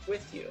 raid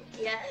with you.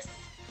 Yes.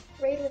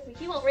 Raid with me.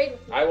 He won't raid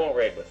with me. I won't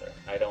raid with her.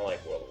 I don't like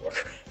World of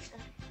Warcraft.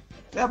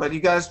 Yeah, but you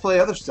guys play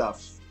other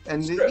stuff.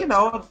 And, It's true. you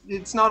know,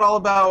 it's not all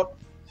about...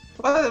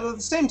 But at the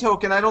same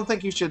token, I don't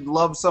think you should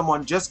love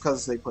someone just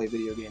because they play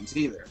video games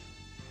either.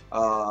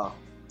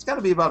 It's got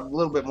to be about a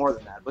little bit more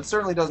than that, but it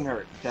certainly doesn't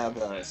hurt to have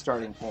a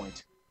starting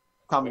point.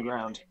 Common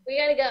ground. We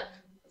gotta go.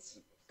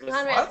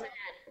 Conrad's mad.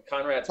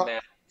 Conrad's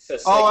mad. He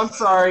says, Oh, I'm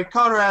sorry.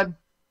 Conrad,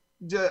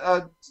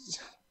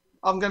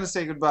 I'm going to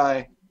say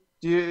goodbye.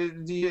 Do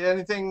you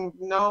anything?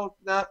 No?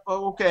 Not?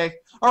 Oh, okay.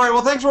 All right,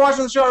 well, thanks for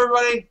watching the show,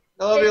 everybody.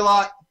 I love you a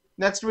lot.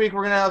 Next week,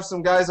 we're going to have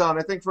some guys on,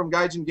 I think from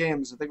Gaijin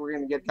Games. I think we're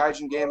going to get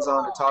Gaijin Games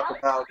on to talk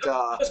about...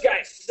 those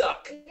guys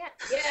suck. Yeah.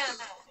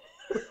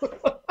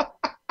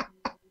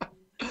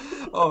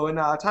 Oh, and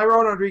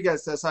Tyrone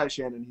Rodriguez says hi,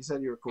 Shannon. He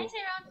said you were Hi, cool.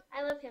 Tyrone.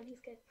 I love him. He's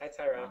good. Hi,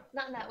 Tyrone.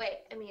 Not in that way.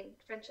 I mean,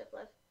 friendship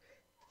love.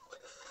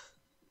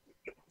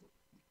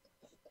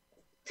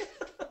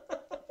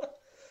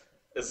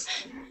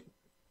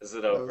 Is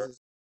it over?